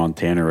mean, in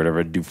Montana or whatever,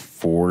 I'd do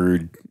 4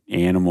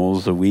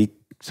 animals a week,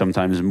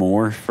 sometimes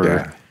more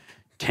for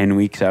 10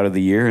 weeks out of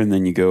the year, and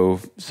then you go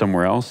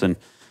somewhere else. And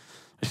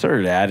I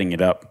started adding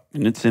it up,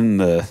 and it's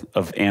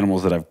of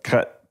animals that I've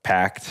cut,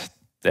 packed,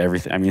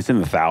 everything. I mean, it's in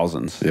the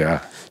thousands.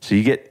 Yeah. So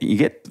you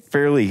get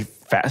fairly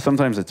fast.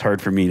 Sometimes it's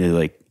hard for me to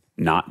like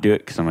not do it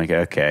because I'm like,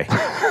 okay, all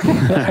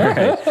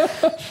right.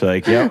 So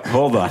like, yep,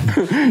 hold on,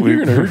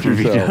 You're gonna hurt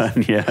yourself.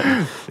 Done.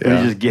 Yeah.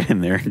 Let me just get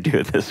in there and do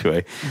it this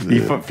way.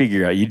 You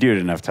figure out, you do it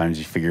enough times,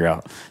 you figure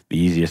out the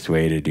easiest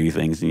way to do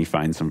things, and you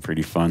find some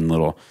pretty fun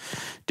little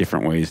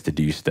different ways to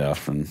do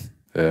stuff, and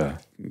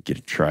get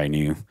to try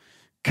new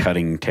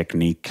cutting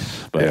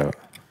techniques. But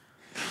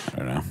I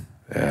don't know.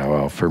 Yeah,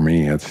 well, for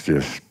me, it's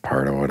just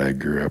part of what I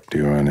grew up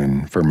doing.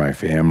 And for my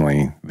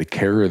family, the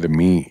care of the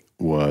meat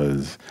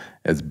was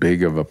as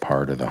big of a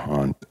part of the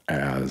hunt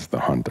as the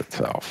hunt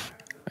itself.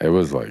 It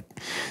was like,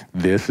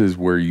 this is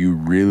where you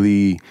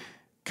really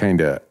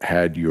kind of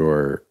had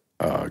your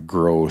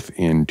growth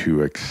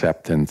into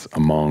acceptance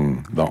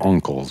among the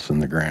uncles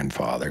and the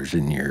grandfathers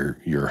in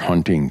your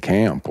hunting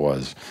camp,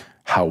 was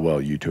how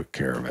well you took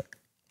care of it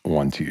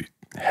once you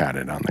had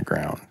it on the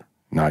ground.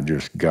 Not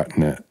just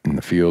gutting it in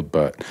the field,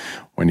 but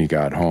when you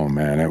got home,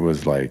 man, it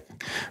was like,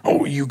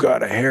 oh, you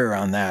got a hair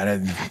on that.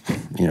 And,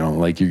 you know,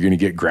 like you're going to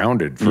get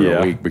grounded for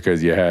a week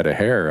because you had a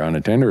hair on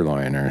a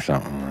tenderloin or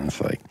something. And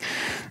it's like,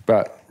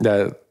 but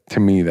to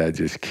me, that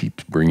just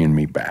keeps bringing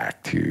me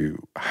back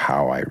to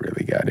how I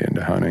really got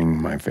into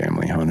hunting. My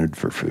family hunted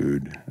for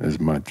food as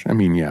much. I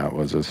mean, yeah, it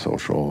was a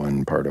social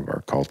and part of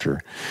our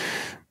culture,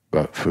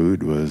 but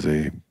food was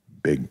a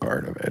big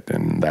part of it.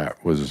 And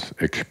that was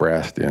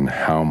expressed in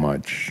how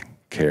much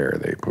care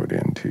they put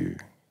into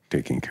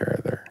taking care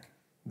of their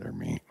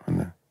meat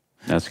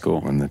That's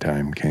cool. when the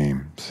time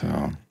came.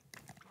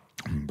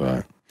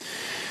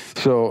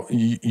 So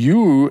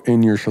you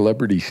in your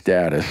celebrity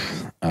status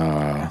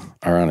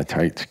are on a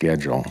tight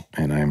schedule,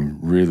 and I'm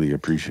really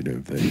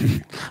appreciative that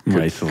you...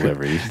 My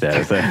celebrity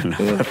status, I don't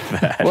know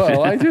about that.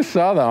 Well, I just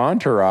saw the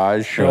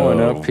entourage showing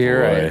up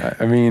here.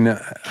 I mean...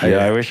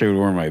 I wish I would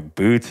wear my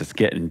boots. It's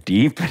getting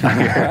deep in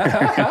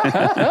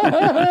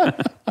here.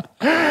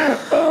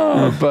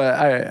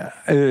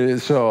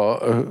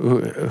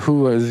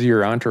 Who was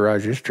your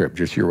entourage this trip?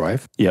 Just your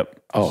wife? Yep.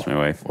 Oh, just my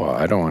wife. Well,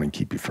 I don't want to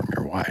keep you from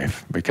your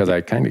wife because I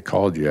kind of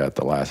called you at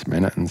the last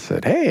minute and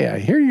said, hey, I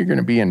hear you're going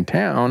to be in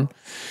town.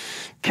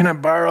 Can I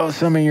borrow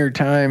some of your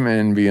time?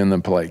 And being the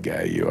polite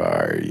guy you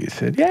are, you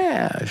said,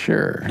 yeah,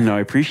 sure. No, I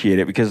appreciate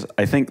it because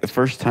I think the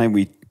first time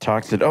we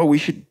talked, said, we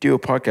should do a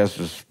podcast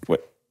was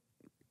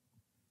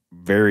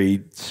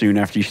very soon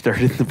after you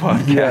started the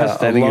podcast. Yeah,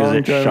 I think it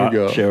was a SHOT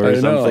ago. Show or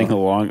something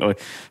along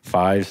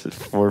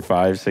 4,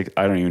 5, 6.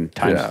 I don't even,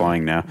 time's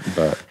flying now.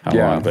 But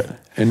long,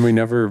 and we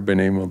never been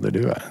able to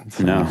do it.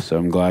 So. No, so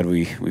I'm glad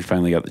we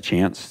finally got the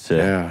chance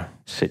to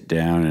sit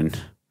down and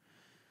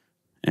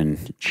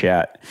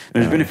chat.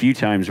 There's been a few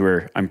times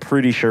where I'm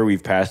pretty sure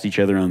we've passed each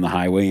other on the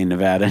highway in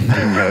Nevada.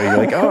 And, you're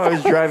like, I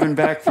was driving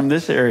back from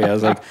this area. I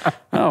was like,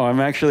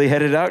 I'm actually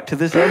headed out to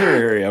this other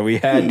area. We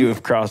had to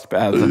have crossed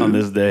paths on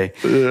this day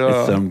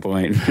at some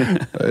point.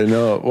 I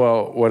know.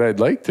 Well, what I'd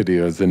like to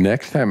do is the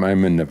next time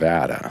I'm in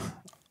Nevada,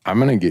 I'm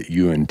going to get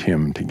you and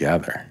Tim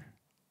together.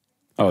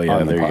 Oh,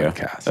 yeah, there you go.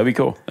 Podcast. That'd be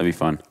cool. That'd be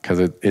fun. Because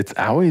it's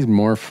always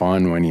more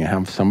fun when you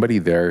have somebody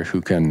there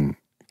who can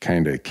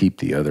kind of keep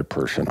the other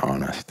person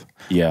honest.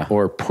 Yeah.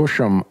 Or push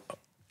them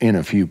in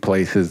a few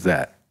places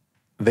that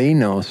they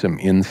know some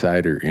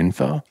insider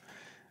info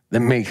that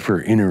makes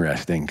for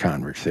interesting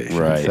conversations.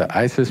 Right. So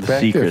I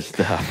suspect secret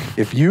stuff.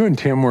 If you and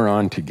Tim were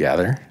on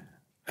together,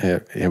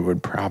 it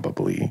would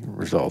probably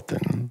result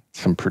in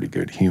some pretty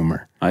good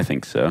humor. I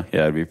think so.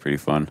 Yeah, it'd be pretty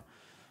fun.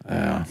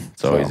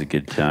 It's always a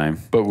good time.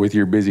 But with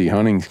your busy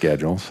hunting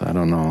schedules, I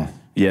don't know.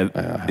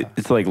 Yeah,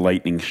 it's like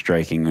lightning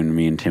striking when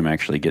me and Tim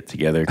actually get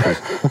together because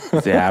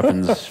it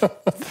happens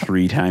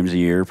 3 times a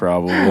year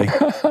probably.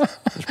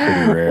 It's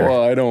pretty rare.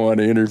 Well, I don't want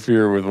to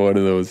interfere with one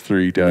of those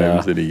 3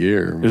 times in a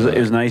year. It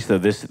was nice though.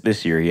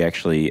 This year he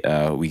actually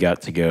we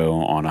got to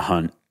go on a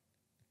hunt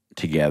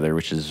together,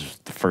 which is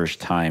the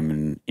first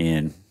time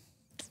in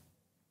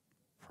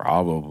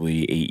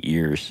probably 8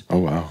 years. Oh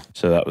wow!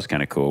 So that was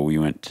kind of cool. We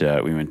went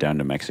down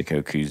to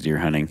Mexico Coos deer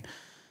hunting.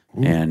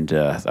 Ooh. And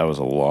that was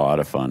a lot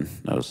of fun.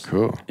 That was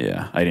cool.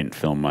 Yeah, I didn't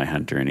film my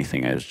hunt or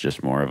anything. I was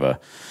just more of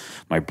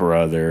my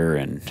brother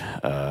and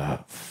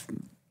a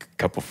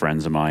couple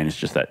friends of mine. It's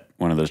just that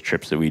one of those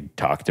trips that we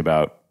talked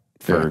about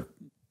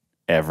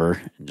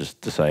forever and just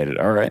decided,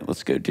 all right,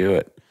 let's go do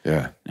it.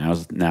 Yeah.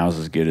 Now's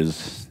as good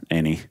as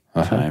any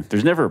time.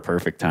 There's never a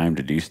perfect time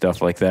to do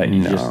stuff like that.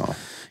 You just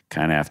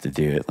kind of have to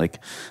do it. Like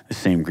the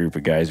same group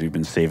of guys, we've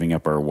been saving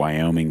up our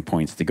Wyoming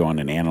points to go on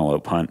an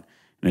antelope hunt.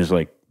 And there's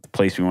like,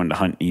 place we wanted to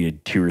hunt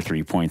needed 2 or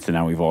 3 points, and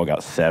now we've all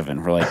got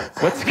 7. We're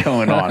like, what's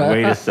going on?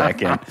 Wait a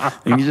second.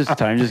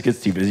 Time just gets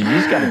too busy. You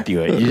just got to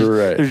do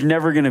it. There's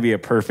never going to be a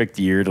perfect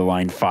year to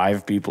line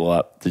 5 people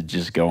up to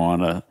just go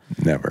on a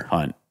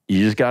hunt.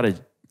 You just got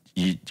to,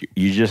 you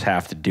just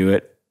have to do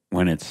it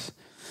when it's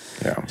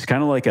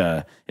kind of like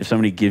if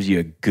somebody gives you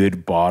a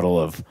good bottle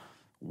of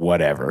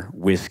whatever,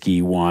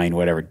 whiskey, wine,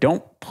 whatever,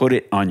 don't put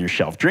it on your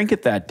shelf. Drink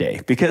it that day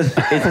because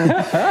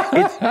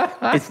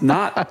it's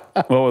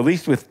not, well, at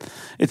least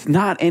it's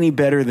not any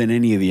better than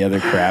any of the other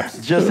craps.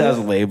 It just has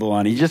a label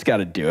on it. You just got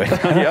to do it.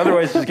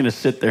 Otherwise, it's just going to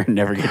sit there and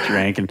never get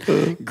drank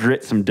and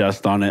grit some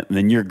dust on it. And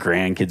then your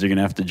grandkids are going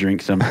to have to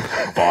drink some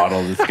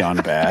bottle that's gone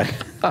bad.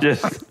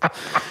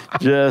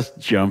 Just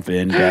jump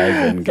in,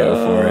 dive in,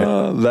 go for it.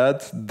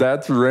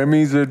 That's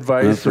Remi's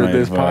advice for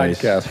this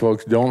podcast,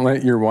 folks. Don't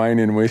let your wine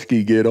and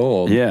whiskey get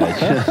old.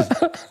 Yeah.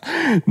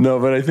 No,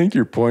 but I think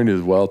your point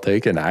is well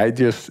taken.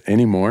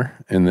 Anymore,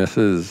 and this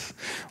is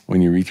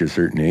when you reach a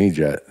certain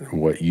age,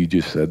 what you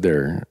just said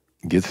there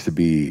gets to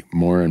be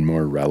more and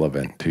more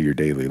relevant to your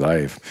daily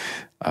life.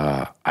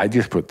 I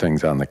just put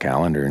things on the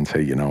calendar and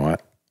say, you know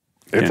what?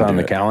 It's on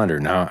the calendar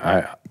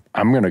now.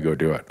 I'm going to go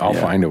do it. I'll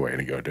find a way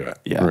to go do it.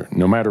 Yeah.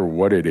 No matter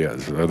what it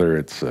is, whether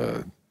it's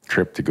a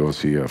trip to go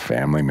see a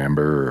family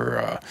member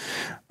or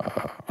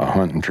a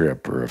hunting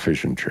trip or a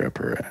fishing trip,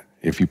 or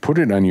if you put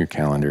it on your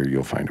calendar,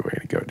 you'll find a way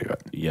to go do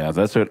it. Yeah,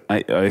 that's what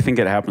I think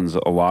it happens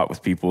a lot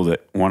with people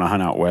that want to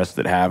hunt out west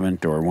that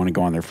haven't, or want to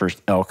go on their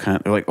first elk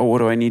hunt. They're like, oh, what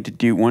do I need to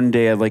do? One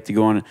day I'd like to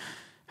go on.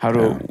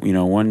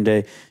 One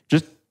day.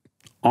 Just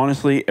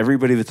honestly,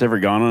 everybody that's ever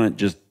gone on it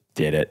just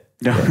did it.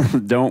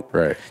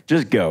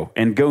 Just go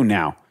and go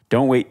now.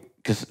 Don't wait,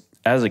 because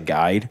as a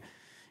guide,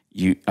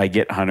 I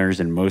get hunters,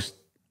 and most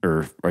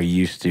or are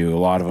used to, a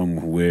lot of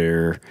them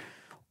were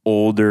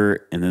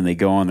older, and then they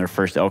go on their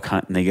first elk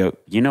hunt and they go,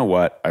 you know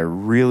what? I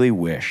really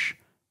wish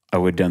I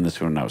would have done this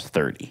when I was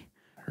 30.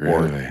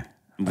 Really?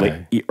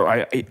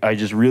 I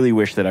just really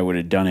wish that I would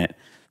have done it.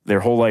 Their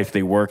whole life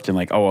they worked and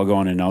like, oh, I'll go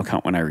on an elk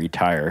hunt when I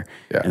retire.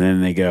 Yeah. And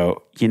then they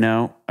go, you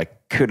know, I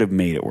could have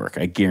made it work.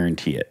 I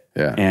guarantee it.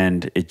 Yeah.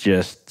 And it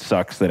just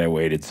sucks that I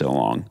waited so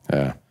long.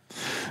 Yeah.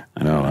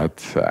 No,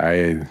 that's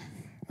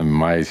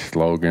my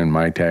slogan,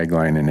 my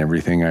tagline, and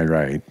everything I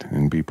write,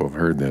 and people have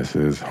heard this,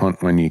 is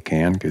hunt when you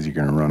can, because you're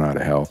going to run out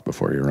of health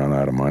before you run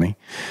out of money.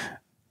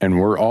 And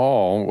we're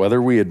all,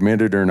 whether we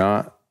admit it or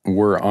not,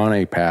 we're on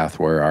a path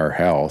where our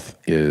health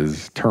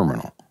is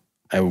terminal.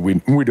 And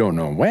we don't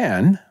know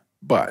when,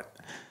 but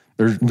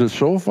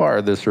so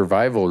far the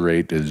survival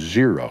rate is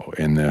 0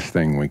 in this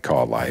thing we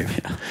call life.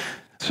 Yeah.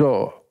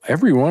 So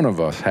every one of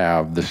us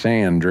have the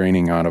sand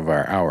draining out of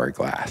our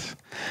hourglass.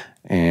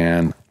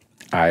 And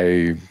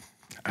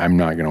I'm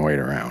not going to wait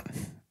around.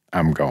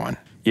 I'm going.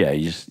 Yeah,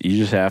 you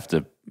just have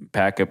to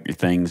pack up your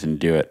things and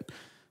do it.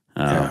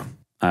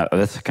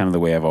 That's kind of the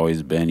way I've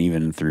always been,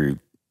 even through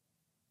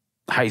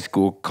high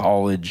school,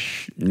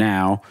 college.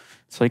 Now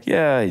it's like,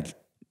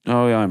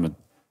 I'm a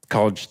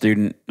college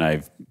student.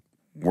 I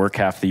work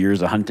half the year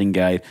as a hunting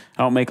guide.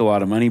 I don't make a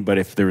lot of money, but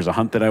if there was a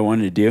hunt that I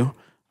wanted to do,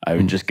 I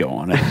would just go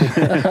on it.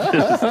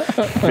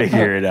 Just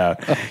figure it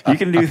out. You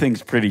can do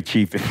things pretty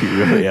cheap if you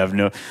really have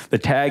the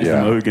tag's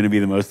going to be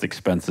the most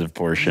expensive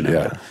portion of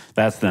it.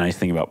 That's the nice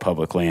thing about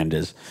public land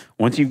is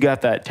once you've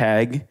got that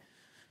tag,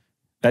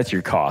 that's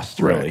your cost,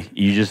 really. Right.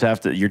 You just have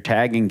to, your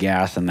tag and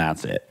gas, and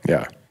that's it.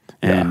 Yeah.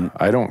 And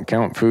I don't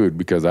count food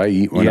because I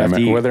eat when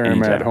whether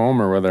I'm at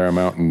home or whether I'm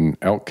out in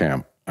elk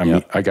camp.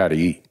 I got to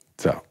eat.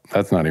 So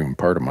that's not even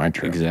part of my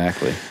trip.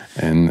 Exactly.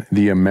 And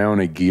the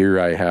amount of gear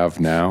I have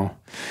now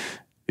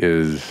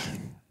is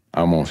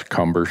almost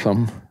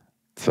cumbersome.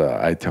 So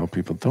I tell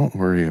people, don't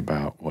worry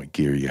about what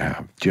gear you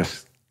have.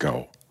 Just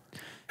go.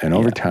 And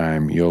over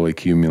time, you'll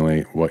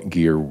accumulate what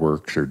gear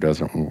works or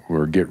doesn't,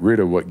 or get rid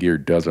of what gear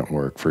doesn't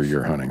work for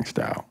your hunting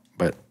style.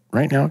 But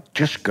right now,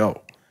 just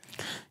go.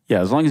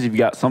 Yeah, as long as you've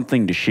got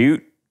something to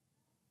shoot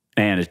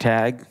and a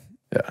tag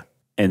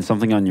and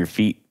something on your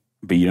feet,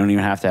 but you don't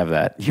even have to have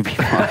that. You'll be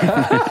fine.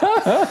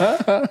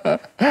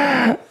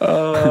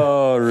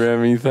 Oh,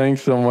 Remi,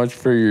 thanks so much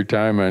for your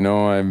time. I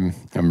know I'm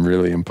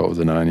really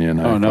imposing on you,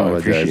 and I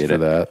apologize for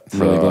that. I'm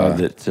really glad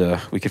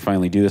that we could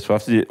finally do this. We'll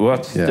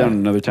have to sit down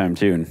another time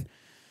too, and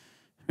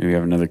maybe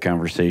have another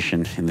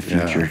conversation in the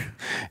future.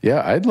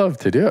 Yeah, I'd love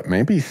to do it.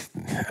 Maybe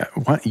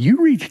you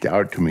reached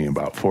out to me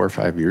about 4 or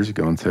 5 years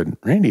ago and said,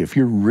 Randy, if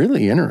you're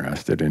really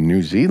interested in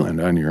New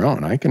Zealand on your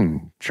own, I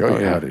can show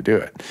you how to do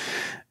it.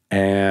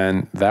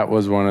 And that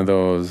was one of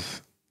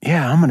those,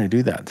 I'm going to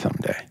do that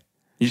someday.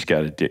 You just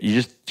got to do it.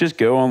 You just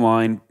go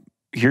online.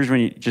 Here's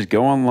when you just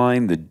go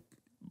online,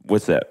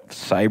 what's that,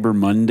 Cyber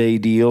Monday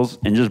deals,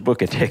 and just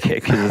book a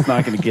ticket because it's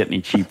not going to get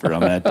any cheaper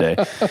on that day.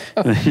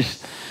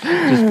 just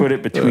put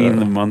it between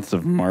the months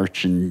of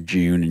March and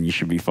June, and you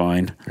should be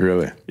fine.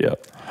 Really? Yeah.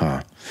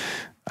 Huh.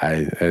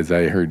 As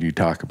I heard you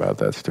talk about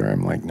that story,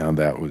 I'm like, now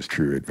that was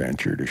true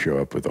adventure to show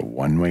up with a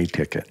one-way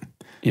ticket.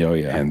 Oh,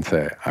 yeah. And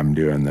say, I'm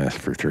doing this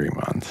for 3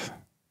 months.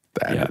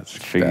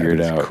 Figure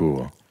it out.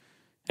 Cool.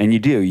 And you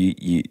do.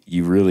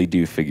 You really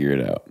do figure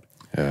it out.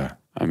 Yeah.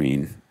 I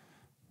mean,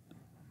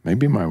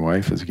 maybe my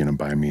wife is going to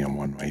buy me a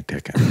one-way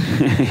ticket.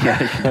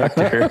 I should talk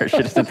to her.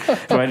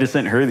 If I just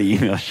sent her the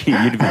email, you'd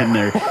have been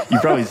there.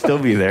 You'd probably still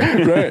be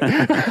there. Right.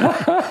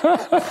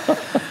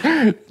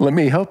 Let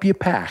me help you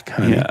pack,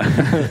 honey.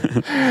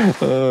 Yeah.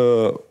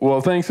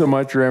 Well, thanks so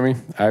much, Remi.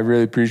 I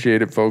really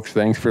appreciate it, folks.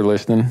 Thanks for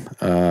listening.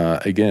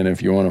 Again,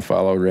 if you want to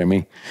follow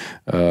Remi,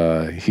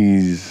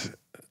 he's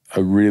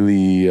a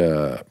really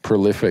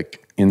prolific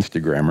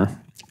Instagrammer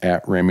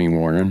at Remi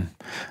Warren.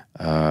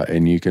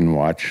 And you can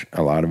watch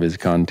a lot of his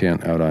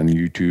content out on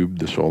YouTube,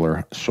 The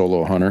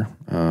Solo Hunter.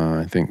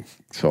 I think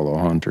Solo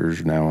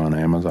Hunter's now on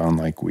Amazon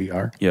like we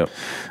are. Yep.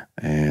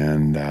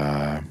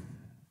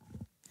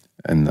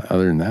 And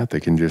other than that, they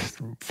can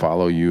just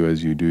follow you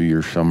as you do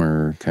your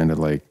summer, kind of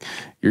like,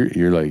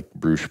 you're like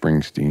Bruce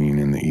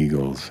Springsteen and the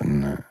Eagles.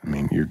 And I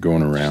mean, you're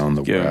going around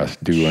the West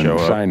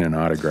signing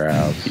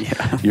autographs.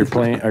 Yeah. You're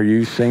playing, are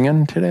you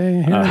singing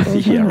today? Right.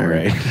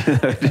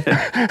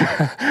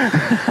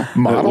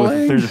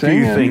 Modeling? There's a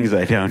few things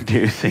I don't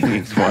do.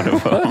 Singing's one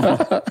of them.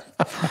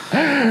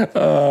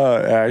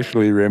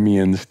 Actually, Remi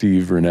and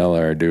Steve Ranella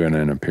are doing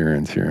an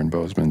appearance here in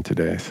Bozeman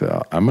today.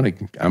 So I'm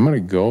gonna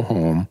go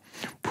home,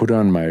 put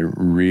on my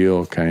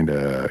real kind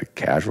of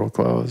casual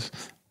clothes,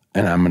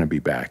 and I'm going to be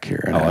back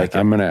here. And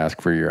I'm going to ask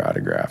for your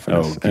autograph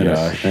and, and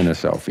a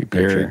selfie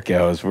picture. There it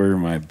goes. Where are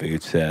my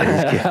boots at?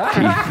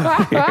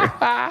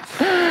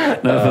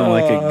 Nothing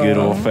like a good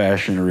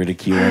old-fashioned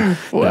ridicule.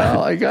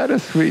 Well, I got to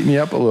sweeten you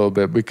up a little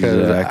bit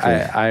because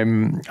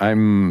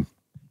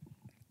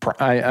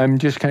I'm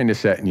just kind of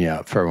setting you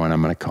up for when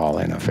I'm going to call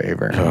in a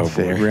favor and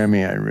say,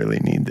 Remi, I really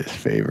need this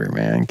favor,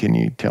 man. Can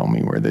you tell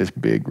me where this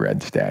big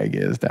red stag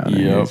is down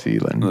in New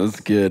Zealand? That's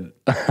good.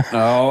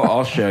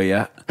 I'll show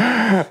you.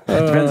 It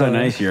depends how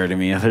nice you are to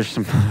me.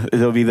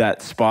 There'll be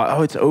that spot.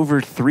 Oh, it's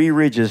over 3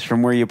 ridges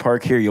from where you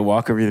park here. You'll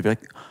walk over here and be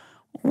like,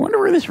 I wonder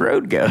where this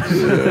road goes.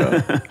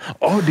 Yeah.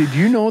 Oh, did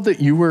you know that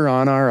you were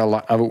on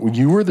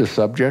you were the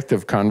subject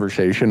of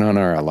conversation on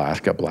our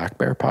Alaska black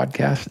bear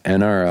podcast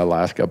and our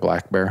Alaska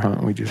black bear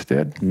hunt we just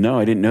did? No,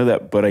 I didn't know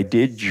that, but I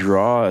did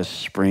draw a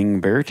spring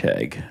bear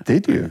tag.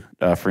 Did you?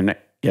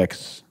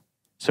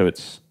 So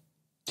it's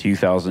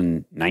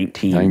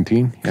 2019.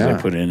 19, yeah.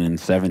 I put it in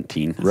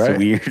 17.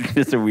 Right.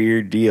 It's a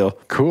weird deal.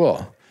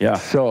 Cool. Yeah.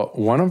 So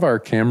one of our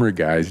camera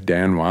guys,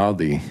 Dan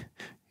Wildy,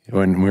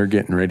 when we're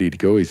getting ready to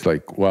go, he's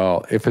like,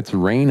 well, if it's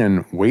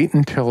raining, wait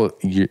until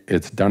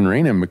it's done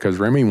raining because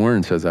Remi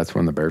Warren says that's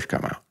when the bears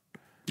come out.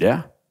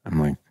 Yeah. I'm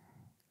like,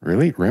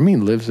 really? Remi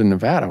lives in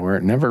Nevada where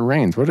it never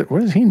rains. What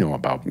does he know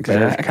about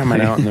bears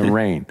coming out in the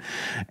rain?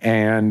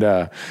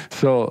 And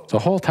so the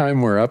whole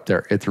time we're up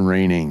there, it's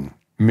raining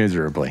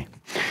miserably.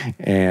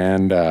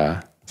 And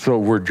so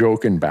we're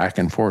joking back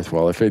and forth.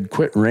 Well, if it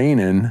quit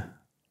raining,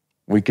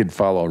 we could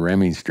follow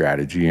Remi's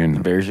strategy and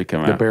the bears would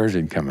come out. The bears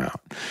would come out.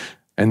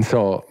 And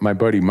so my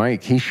buddy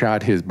Mike, he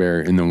shot his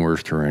bear in the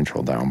worst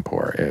torrential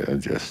downpour. It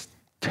was just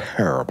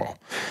terrible.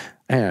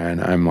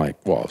 And I'm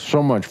like, well,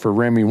 so much for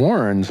Remi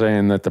Warren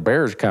saying that the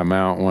bears come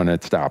out when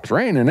it stops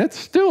raining. It's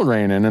still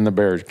raining and the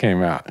bears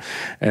came out.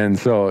 And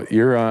so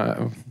you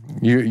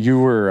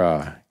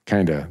were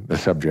kind of the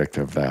subject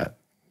of that.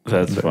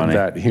 That's funny.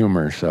 That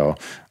humor. So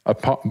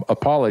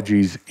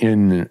apologies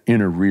in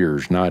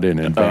arrears, not in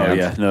advance. Oh,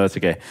 yeah. No, that's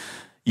okay.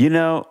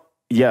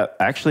 Yeah,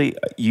 actually,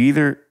 you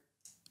either...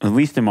 At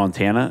least in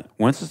Montana,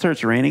 once it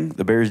starts raining,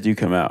 the bears do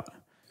come out.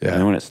 Yeah. And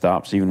then when it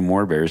stops, even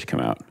more bears come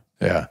out.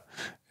 Yeah.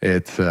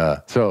 It's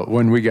so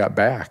when we got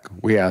back,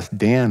 we asked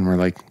Dan, we're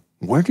like,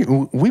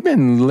 we've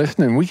been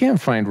listening. We can't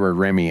find where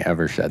Remi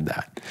ever said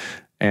that.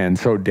 And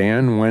so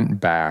Dan went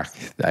back,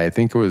 I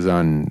think it was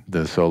on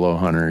the Solo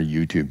Hunter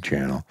YouTube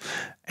channel,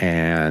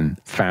 and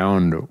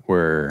found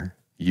where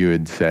you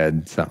had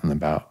said something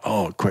about,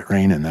 oh, it quit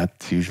raining.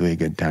 That's usually a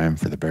good time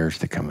for the bears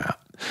to come out.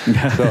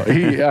 So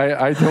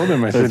I told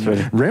him, I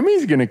said,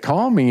 Remi's going to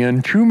call me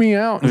and chew me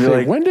out and say,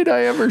 like, when did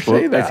I ever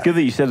say that? It's good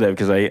that you said that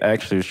because I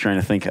actually was trying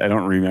to think. I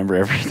don't remember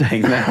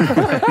everything now.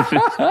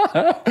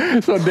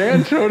 So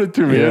Dan showed it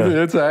to me.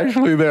 Yeah. It's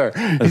actually there.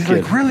 He's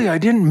like, really? I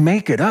didn't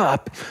make it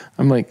up.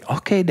 I'm like,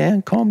 okay,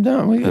 Dan, calm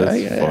down.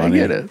 I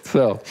get it.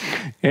 So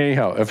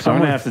anyhow, if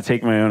someone... I'm going to have to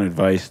take my own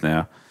advice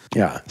now.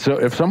 Yeah. So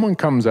if someone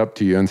comes up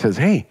to you and says,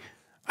 hey,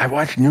 I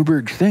watched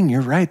Newberg's thing.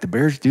 You're right. The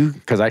bears do,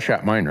 because I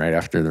shot mine right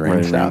after the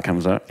rain stopped.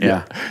 Comes up.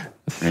 Yeah.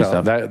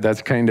 So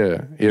that's kind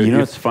of...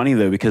 It's funny,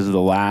 though, because the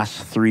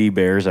last 3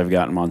 bears I've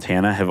got in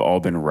Montana have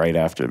all been right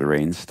after the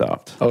rain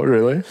stopped. Oh,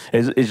 really?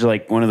 It's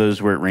like one of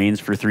those where it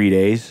rains for 3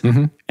 days,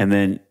 and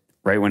then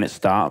right when it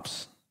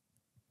stops,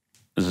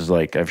 this is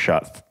like I've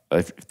shot...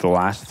 the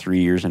last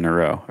 3 years in a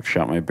row, I've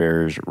shot my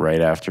bears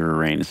right after a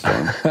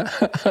rainstorm.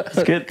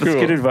 That's good. Cool. That's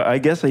good advice. I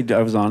guess I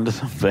was on to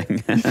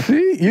something.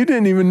 See, you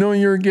didn't even know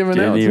you were giving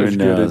out such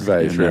good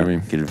advice,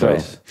 Remi. Good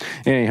advice.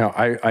 So, anyhow,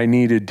 I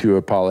needed to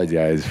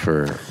apologize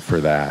for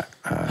that.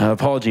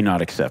 Apology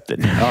not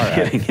accepted. All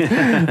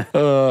right.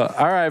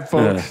 All right,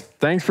 folks.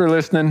 Thanks for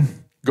listening.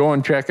 Go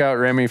and check out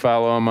Remi.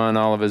 Follow him on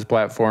all of his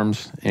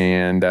platforms,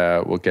 and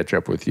we'll catch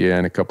up with you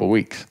in a couple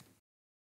weeks.